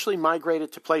eventually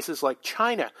migrated to places like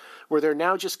China, where they're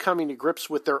now just coming to grips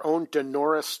with their own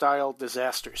Donora-style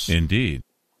disasters. Indeed.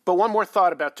 But one more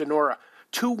thought about Donora.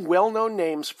 2 well-known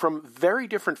names from very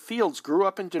different fields grew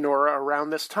up in Donora around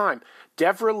this time.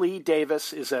 Deborah Lee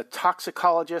Davis is a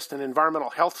toxicologist and environmental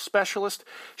health specialist.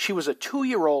 She was a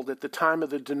 2-year-old at the time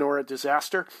of the Donora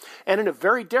disaster. And in a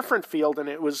very different field, and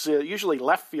it was usually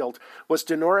left field, was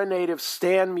Donora native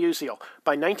Stan Musial.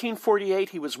 By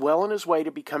 1948, he was well on his way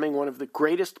to becoming one of the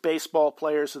greatest baseball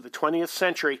players of the 20th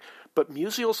century, but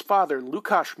Musial's father,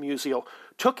 Licorice Musial,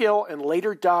 took ill and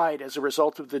later died as a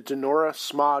result of the Donora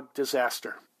smog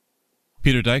disaster.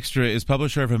 Peter Dykstra is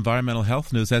publisher of Environmental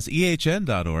Health News. That's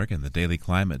ehn.org and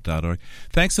thedailyclimate.org.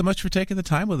 Thanks so much for taking the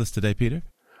time with us today, Peter.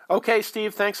 Okay,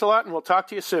 Steve, thanks a lot, and we'll talk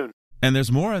to you soon. And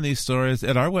there's more on these stories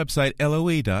at our website,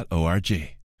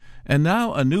 loe.org. And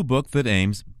now a new book that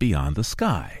aims beyond the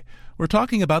sky. We're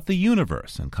talking about the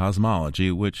universe and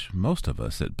cosmology, which most of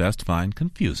us at best find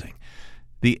confusing.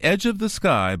 The Edge of the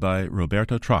Sky by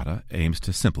Roberto Trotta aims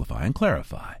to simplify and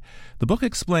clarify. The book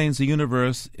explains the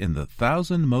universe in the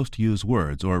 1,000 most used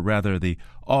words, or rather the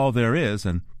all there is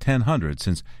and 1,000,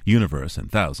 since universe and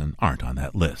 1,000 aren't on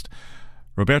that list.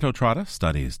 Roberto Trotta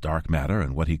studies dark matter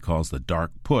and what he calls the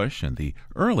dark push and the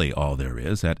early all there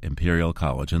is at Imperial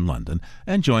College in London,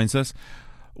 and joins us.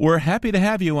 We're happy to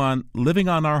have you on Living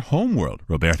on Our Homeworld,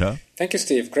 Roberto. Thank you,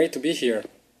 Steve. Great to be here.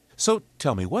 So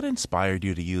tell me, what inspired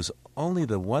you to use only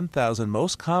the 1,000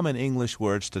 most common English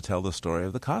words to tell the story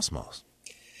of the cosmos?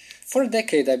 For a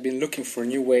decade, I've been looking for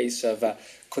new ways of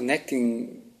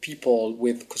connecting people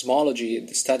with cosmology,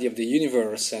 the study of the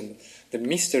universe, and the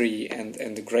mystery and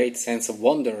the great sense of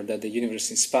wonder that the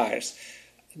universe inspires.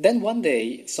 Then one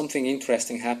day, something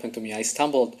interesting happened to me. I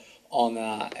stumbled on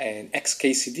an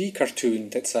XKCD cartoon.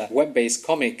 That's a web-based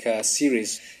comic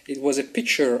series. It was a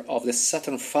picture of the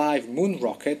Saturn V moon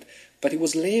rocket, but it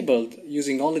was labeled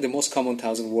using only the most common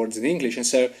 1,000 words in English. And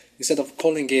so instead of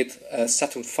calling it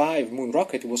Saturn V moon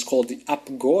rocket, it was called the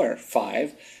Up-Goer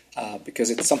 5, because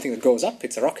it's something that goes up,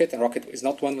 it's a rocket, and rocket is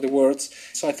not one of the words.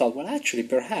 So I thought, well, actually,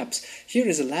 perhaps here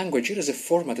is a language, here is a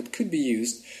format that could be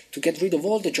used to get rid of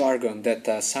all the jargon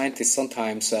that scientists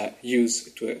sometimes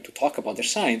use to talk about their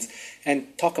science,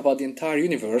 and talk about the entire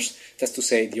universe, that's to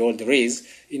say, the all there is,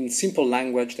 in simple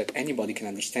language that anybody can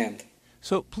understand.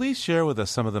 So please share with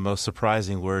us some of the most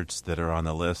surprising words that are on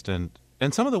the list and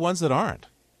some of the ones that aren't.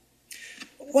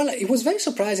 Well, it was very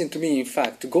surprising to me, in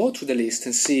fact, to go through the list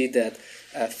and see that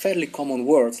fairly common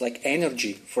words like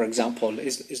energy, for example,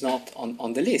 is not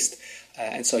on the list.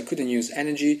 And so I couldn't use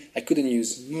energy, I couldn't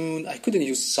use moon, I couldn't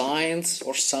use science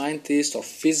or scientist or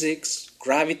physics,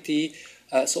 gravity.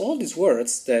 So all these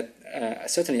words that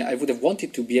certainly I would have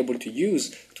wanted to be able to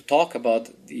use to talk about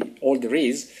all there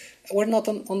is were not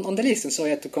on the list. And so I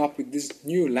had to come up with this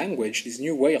new language, this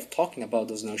new way of talking about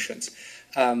those notions.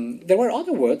 There were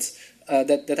other words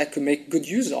that I could make good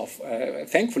use of.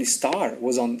 Thankfully, star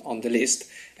was on the list,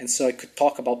 and so I could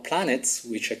talk about planets,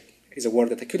 which is a word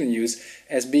that I couldn't use,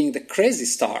 as being the crazy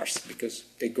stars, because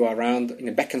they go around in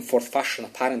a back and forth fashion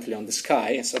apparently on the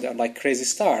sky, and so they're like crazy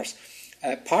stars.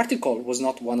 Particle was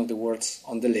not one of the words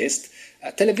on the list.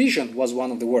 Television was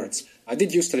one of the words. I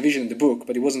did use television in the book,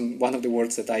 but it wasn't one of the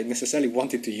words that I necessarily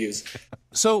wanted to use.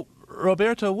 So,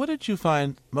 Roberto, what did you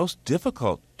find most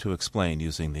difficult to explain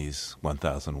using these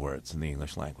 1,000 words in the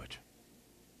English language?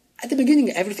 At the beginning,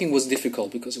 everything was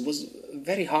difficult because it was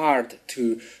very hard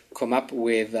to come up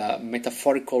with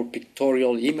metaphorical,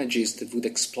 pictorial images that would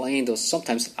explain those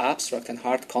sometimes abstract and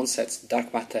hard concepts: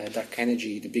 dark matter, dark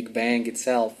energy, the Big Bang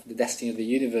itself, the destiny of the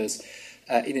universe,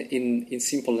 in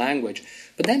simple language.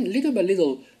 But then, little by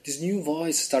little, this new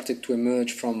voice started to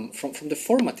emerge from the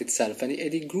format itself, and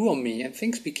it grew on me, and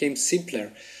things became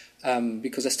simpler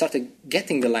because I started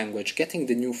getting the language, getting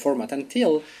the new format,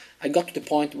 until I got to the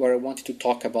point where I wanted to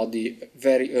talk about the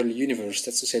very early universe,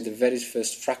 that's to say the very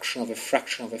first fraction of a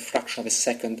fraction of a fraction of a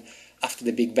second after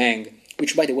the Big Bang,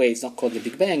 which, by the way, is not called the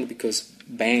Big Bang because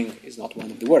bang is not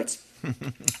one of the words.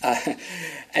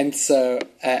 And so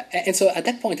at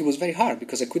that point it was very hard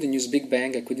because I couldn't use Big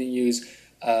Bang, I couldn't use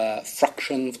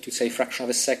fraction to say fraction of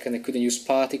a second, I couldn't use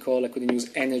particle, I couldn't use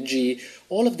energy.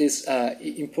 All of these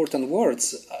important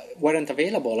words weren't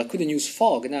available. I couldn't use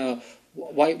fog. Now,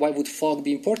 why would fog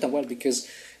be important? Well, because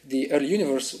the early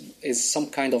universe is some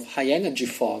kind of high energy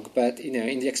fog, but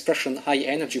in the expression high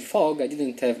energy fog, I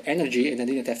didn't have energy and I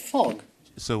didn't have fog.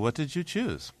 So what did you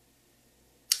choose?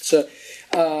 So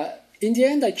in the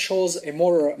end, I chose a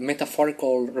more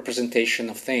metaphorical representation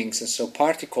of things, and so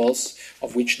particles,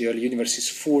 of which the early universe is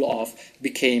full of,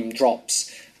 became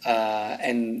drops.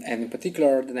 And in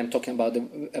particular, then I'm talking about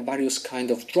the various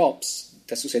kind of drops,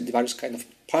 that's to say, the various kind of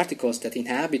particles that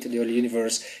inhabit the early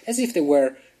universe, as if they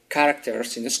were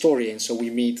characters in a story. And so we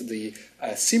meet the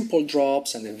simple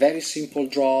drops and the very simple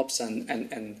drops and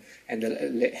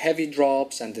the heavy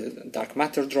drops and the dark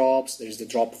matter drops. There is the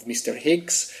drop of Mr.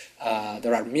 Higgs.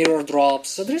 There are mirror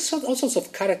drops. So there's all sorts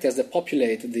of characters that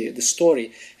populate the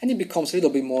story, and it becomes a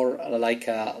little bit more like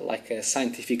a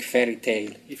scientific fairy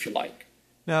tale, if you like.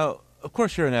 Now, of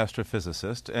course, you're an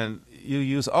astrophysicist, and you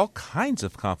use all kinds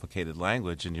of complicated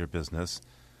language in your business.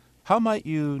 How might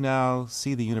you now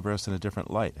see the universe in a different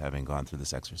light, having gone through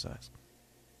this exercise?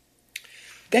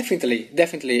 Definitely.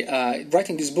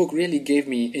 Writing this book really gave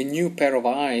me a new pair of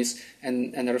eyes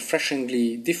and a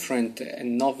refreshingly different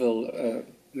and novel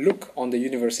look on the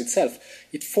universe itself.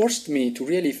 It forced me to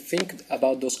really think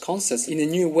about those concepts in a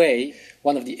new way.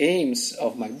 One of the aims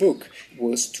of my book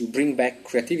was to bring back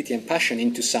creativity and passion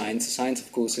into science. Science,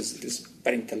 of course, is this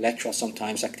very intellectual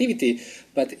sometimes activity,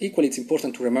 but equally it's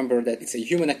important to remember that it's a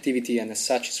human activity, and as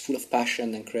such it's full of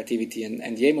passion and creativity,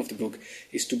 and the aim of the book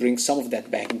is to bring some of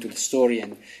that back into the story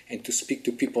and to speak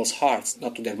to people's hearts,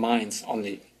 not to their minds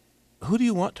only. Who do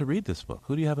you want to read this book?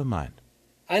 Who do you have in mind?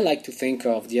 I like to think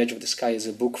of The Edge of the Sky as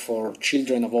a book for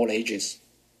children of all ages.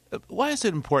 Why is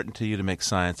it important to you to make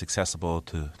science accessible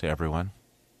to everyone?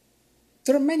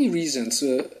 There are many reasons,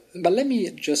 but let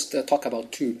me just talk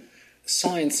about two.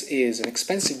 Science is an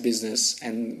expensive business,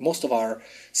 and most of our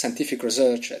scientific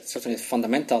research, certainly at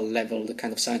fundamental level, the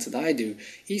kind of science that I do,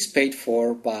 is paid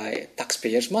for by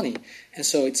taxpayers' money. And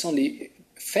so it's only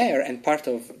fair and part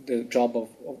of the job of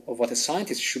what a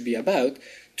scientist should be about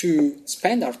to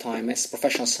spend our time as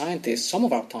professional scientists, some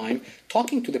of our time,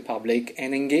 talking to the public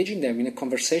and engaging them in a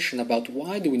conversation about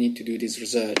why do we need to do this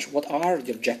research, what are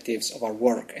the objectives of our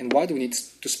work, and why do we need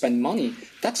to spend money,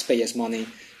 taxpayers' money,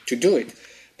 to do it.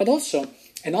 But also,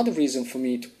 Another reason for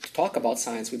me to talk about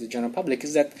science with the general public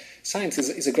is that science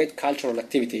is a great cultural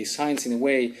activity. Science, in a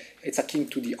way, it's akin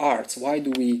to the arts. Why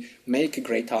do we make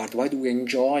great art? Why do we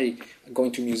enjoy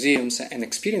going to museums and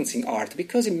experiencing art?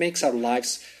 Because it makes our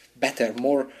lives better,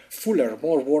 more fuller,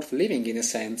 more worth living in a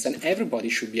sense, and everybody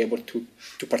should be able to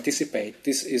participate.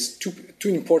 This is too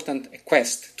important a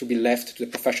quest to be left to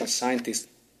the professional scientists.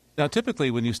 Now, typically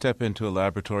when you step into a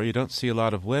laboratory, you don't see a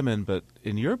lot of women, but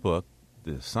in your book,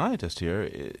 the scientist here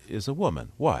is a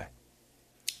woman. Why?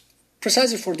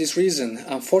 Precisely for this reason.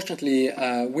 Unfortunately,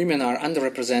 women are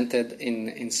underrepresented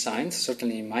in science,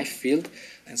 certainly in my field,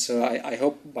 and so I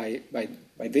hope by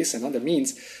this and other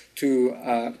means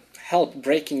to help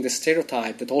breaking the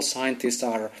stereotype that all scientists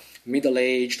are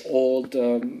middle-aged, old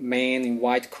men in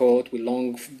white coat with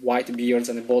long white beards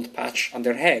and a bald patch on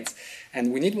their heads.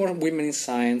 And we need more women in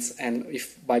science, and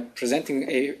if by presenting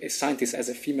a scientist as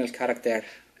a female character,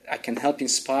 I can help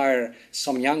inspire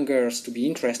some young girls to be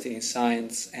interested in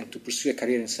science and to pursue a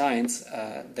career in science,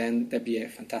 then that'd be a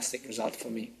fantastic result for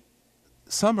me.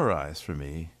 Summarize for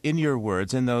me, in your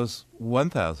words, in those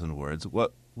 1,000 words,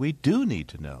 what we do need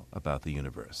to know about the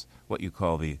universe, what you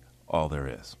call the all there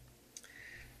is.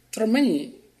 There are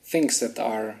many things that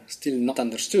are still not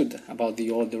understood about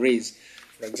the all there is.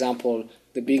 For example,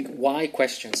 the big why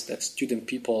questions that student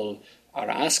people are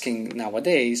asking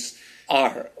nowadays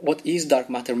are, what is dark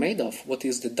matter made of? What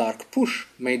is the dark push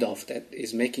made of that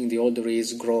is making the all there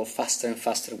is grow faster and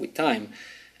faster with time?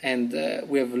 And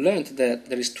we have learned that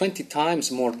there is 20 times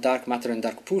more dark matter and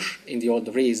dark push in the all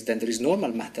there is than there is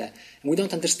normal matter. And we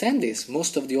don't understand this.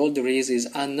 Most of the all there is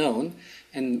unknown,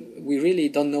 and we really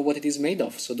don't know what it is made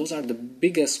of. So those are the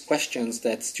biggest questions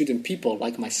that student people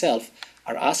like myself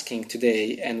are asking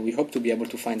today, and we hope to be able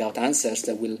to find out answers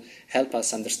that will help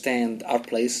us understand our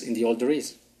place in the all there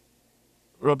is.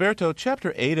 Roberto,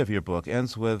 Chapter 8 of your book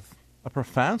ends with a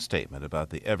profound statement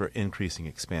about the ever-increasing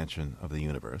expansion of the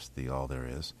universe, the all there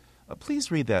is.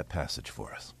 Please read that passage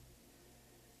for us.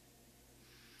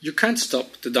 You can't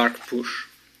stop the dark push.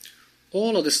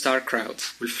 All of the star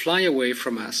crowds will fly away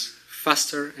from us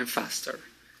faster and faster,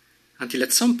 until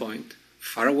at some point,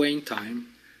 far away in time,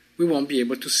 we won't be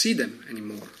able to see them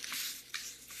anymore.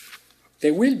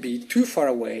 They will be too far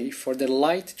away for the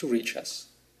light to reach us.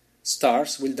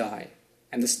 Stars will die,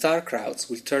 and the star crowds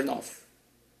will turn off.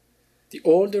 The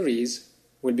all there is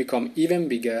will become even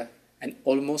bigger and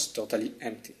almost totally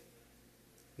empty.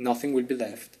 Nothing will be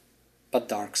left but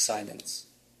dark silence.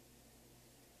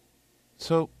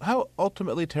 So how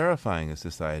ultimately terrifying is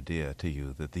this idea to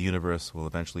you that the universe will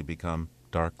eventually become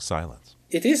dark silence?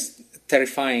 It is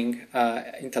terrifying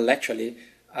intellectually,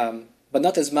 but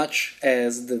not as much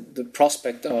as the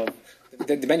prospect of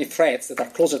the many threats that are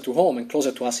closer to home and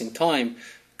closer to us in time,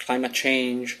 climate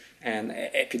change and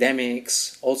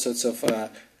epidemics, all sorts of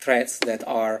threats that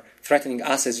are threatening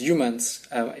us as humans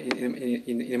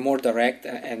in a more direct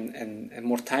and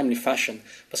more timely fashion.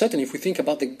 But certainly if we think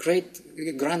about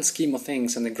the grand scheme of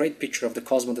things and the great picture of the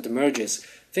cosmos that emerges,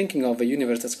 thinking of a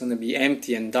universe that's going to be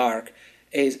empty and dark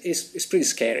is pretty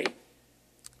scary.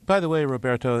 By the way,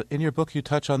 Roberto, in your book you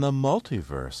touch on the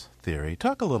multiverse theory.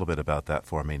 Talk a little bit about that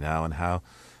for me now and how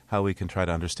we can try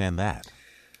to understand that.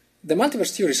 The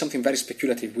multiverse theory is something very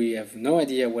speculative. We have no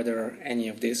idea whether any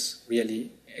of this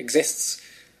really exists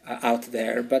out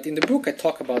there. But in the book, I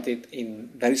talk about it in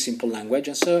very simple language.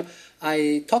 And so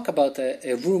I talk about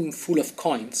a room full of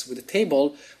coins with a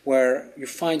table where you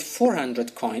find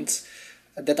 400 coins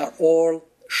that are all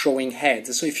showing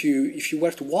heads. So if you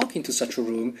were to walk into such a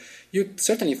room, you'd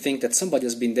certainly think that somebody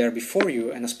has been there before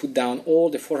you and has put down all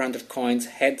the 400 coins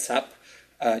heads up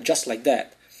just like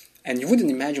that. And you wouldn't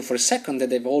imagine for a second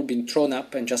that they've all been thrown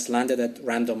up and just landed at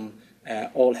random,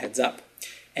 all heads up.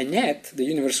 And yet, the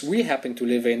universe we happen to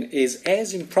live in is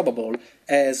as improbable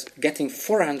as getting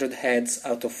 400 heads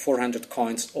out of 400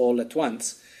 coins all at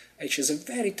once, which is a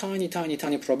very tiny, tiny,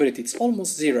 tiny probability. It's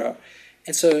almost zero.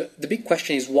 And so the big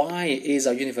question is, why is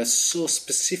our universe so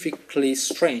specifically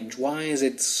strange? Why is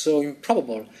it so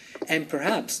improbable? And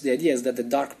perhaps the idea is that the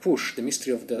dark push, the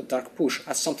mystery of the dark push,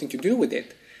 has something to do with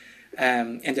it.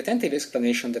 And the tentative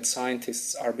explanation that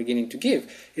scientists are beginning to give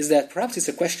is that perhaps it's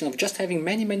a question of just having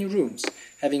many, many rooms,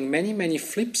 having many, many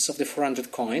flips of the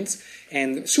 400 coins,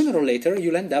 and sooner or later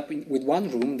you'll end up with one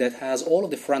room that has all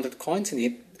of the 400 coins in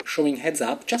it showing heads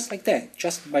up just like that,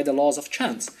 just by the laws of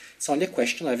chance. It's only a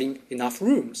question of having enough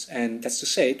rooms, and that's to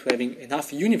say, to having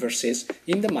enough universes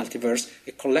in the multiverse,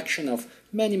 a collection of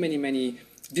many, many, many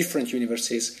different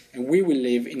universes, and we will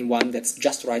live in one that's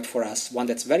just right for us, one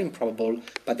that's very improbable,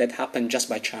 but that happened just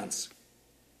by chance.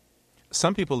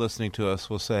 some people listening to us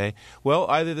will say, well,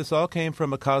 either this all came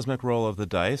from a cosmic roll of the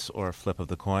dice or a flip of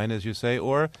the coin, as you say,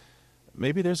 or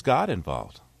maybe there's God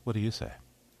involved. What do you say?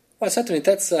 Well, certainly,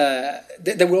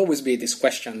 there will always be this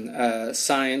question.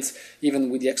 Science, even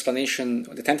with the explanation,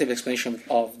 the tentative explanation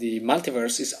of the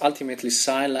multiverse, is ultimately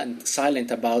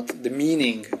silent about the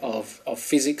meaning of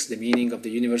physics, the meaning of the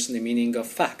universe, and the meaning of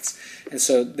facts. And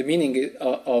so the meaning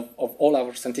of all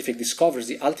our scientific discoveries,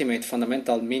 the ultimate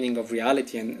fundamental meaning of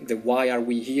reality and the why are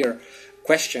we here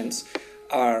questions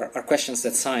are questions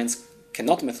that science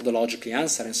cannot methodologically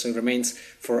answer, and so it remains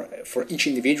for each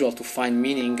individual to find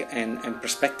meaning and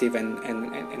perspective and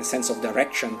a sense of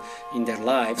direction in their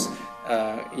lives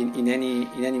in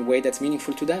any way that's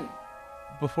meaningful to them.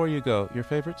 Before you go, your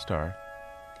favorite star?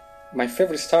 My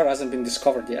favorite star hasn't been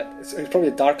discovered yet. It's probably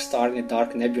a dark star in a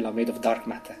dark nebula made of dark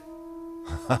matter.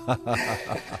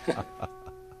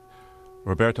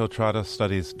 Roberto Trotta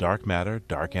studies dark matter,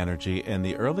 dark energy, and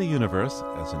the early universe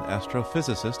as an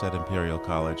astrophysicist at Imperial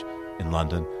College in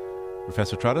London.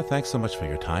 Professor Trotta, thanks so much for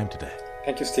your time today.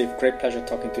 Thank you, Steve. Great pleasure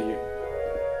talking to you.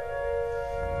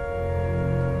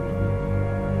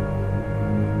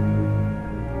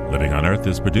 Living on Earth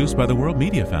is produced by the World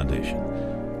Media Foundation.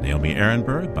 Naomi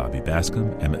Ehrenberg, Bobby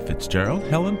Bascom, Emmett Fitzgerald,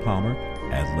 Helen Palmer,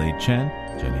 Adelaide Chen,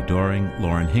 Jenny Doring,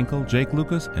 Lauren Hinkle, Jake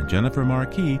Lucas, and Jennifer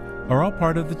Marquis are all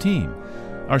part of the team.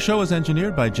 Our show is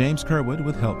engineered by James Kerwood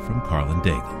with help from Carlin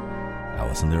Daigle.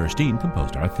 Alison Lierstein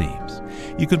composed our themes.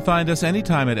 You can find us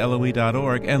anytime at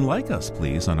LOE.org and like us,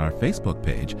 please, on our Facebook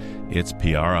page. It's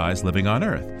PRI's Living on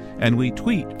Earth, and we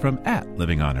tweet from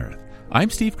 @LivingOnEarth.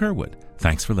 I'm Steve Kerwood.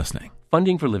 Thanks for listening.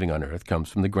 Funding for Living on Earth comes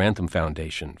from the Grantham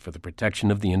Foundation for the Protection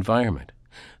of the Environment,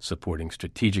 supporting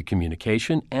strategic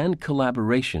communication and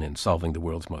collaboration in solving the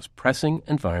world's most pressing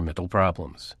environmental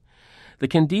problems. The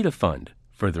Candida Fund,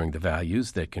 furthering the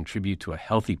values that contribute to a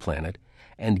healthy planet,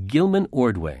 and Gilman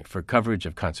Ordway for coverage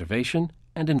of conservation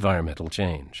and environmental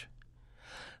change.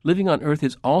 Living on Earth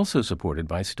is also supported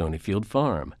by Stonyfield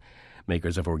Farm,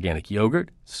 makers of organic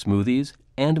yogurt, smoothies,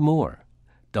 and more.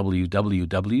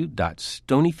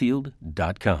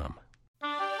 www.stonyfield.com.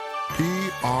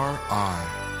 PRI,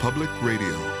 Public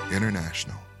Radio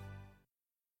International.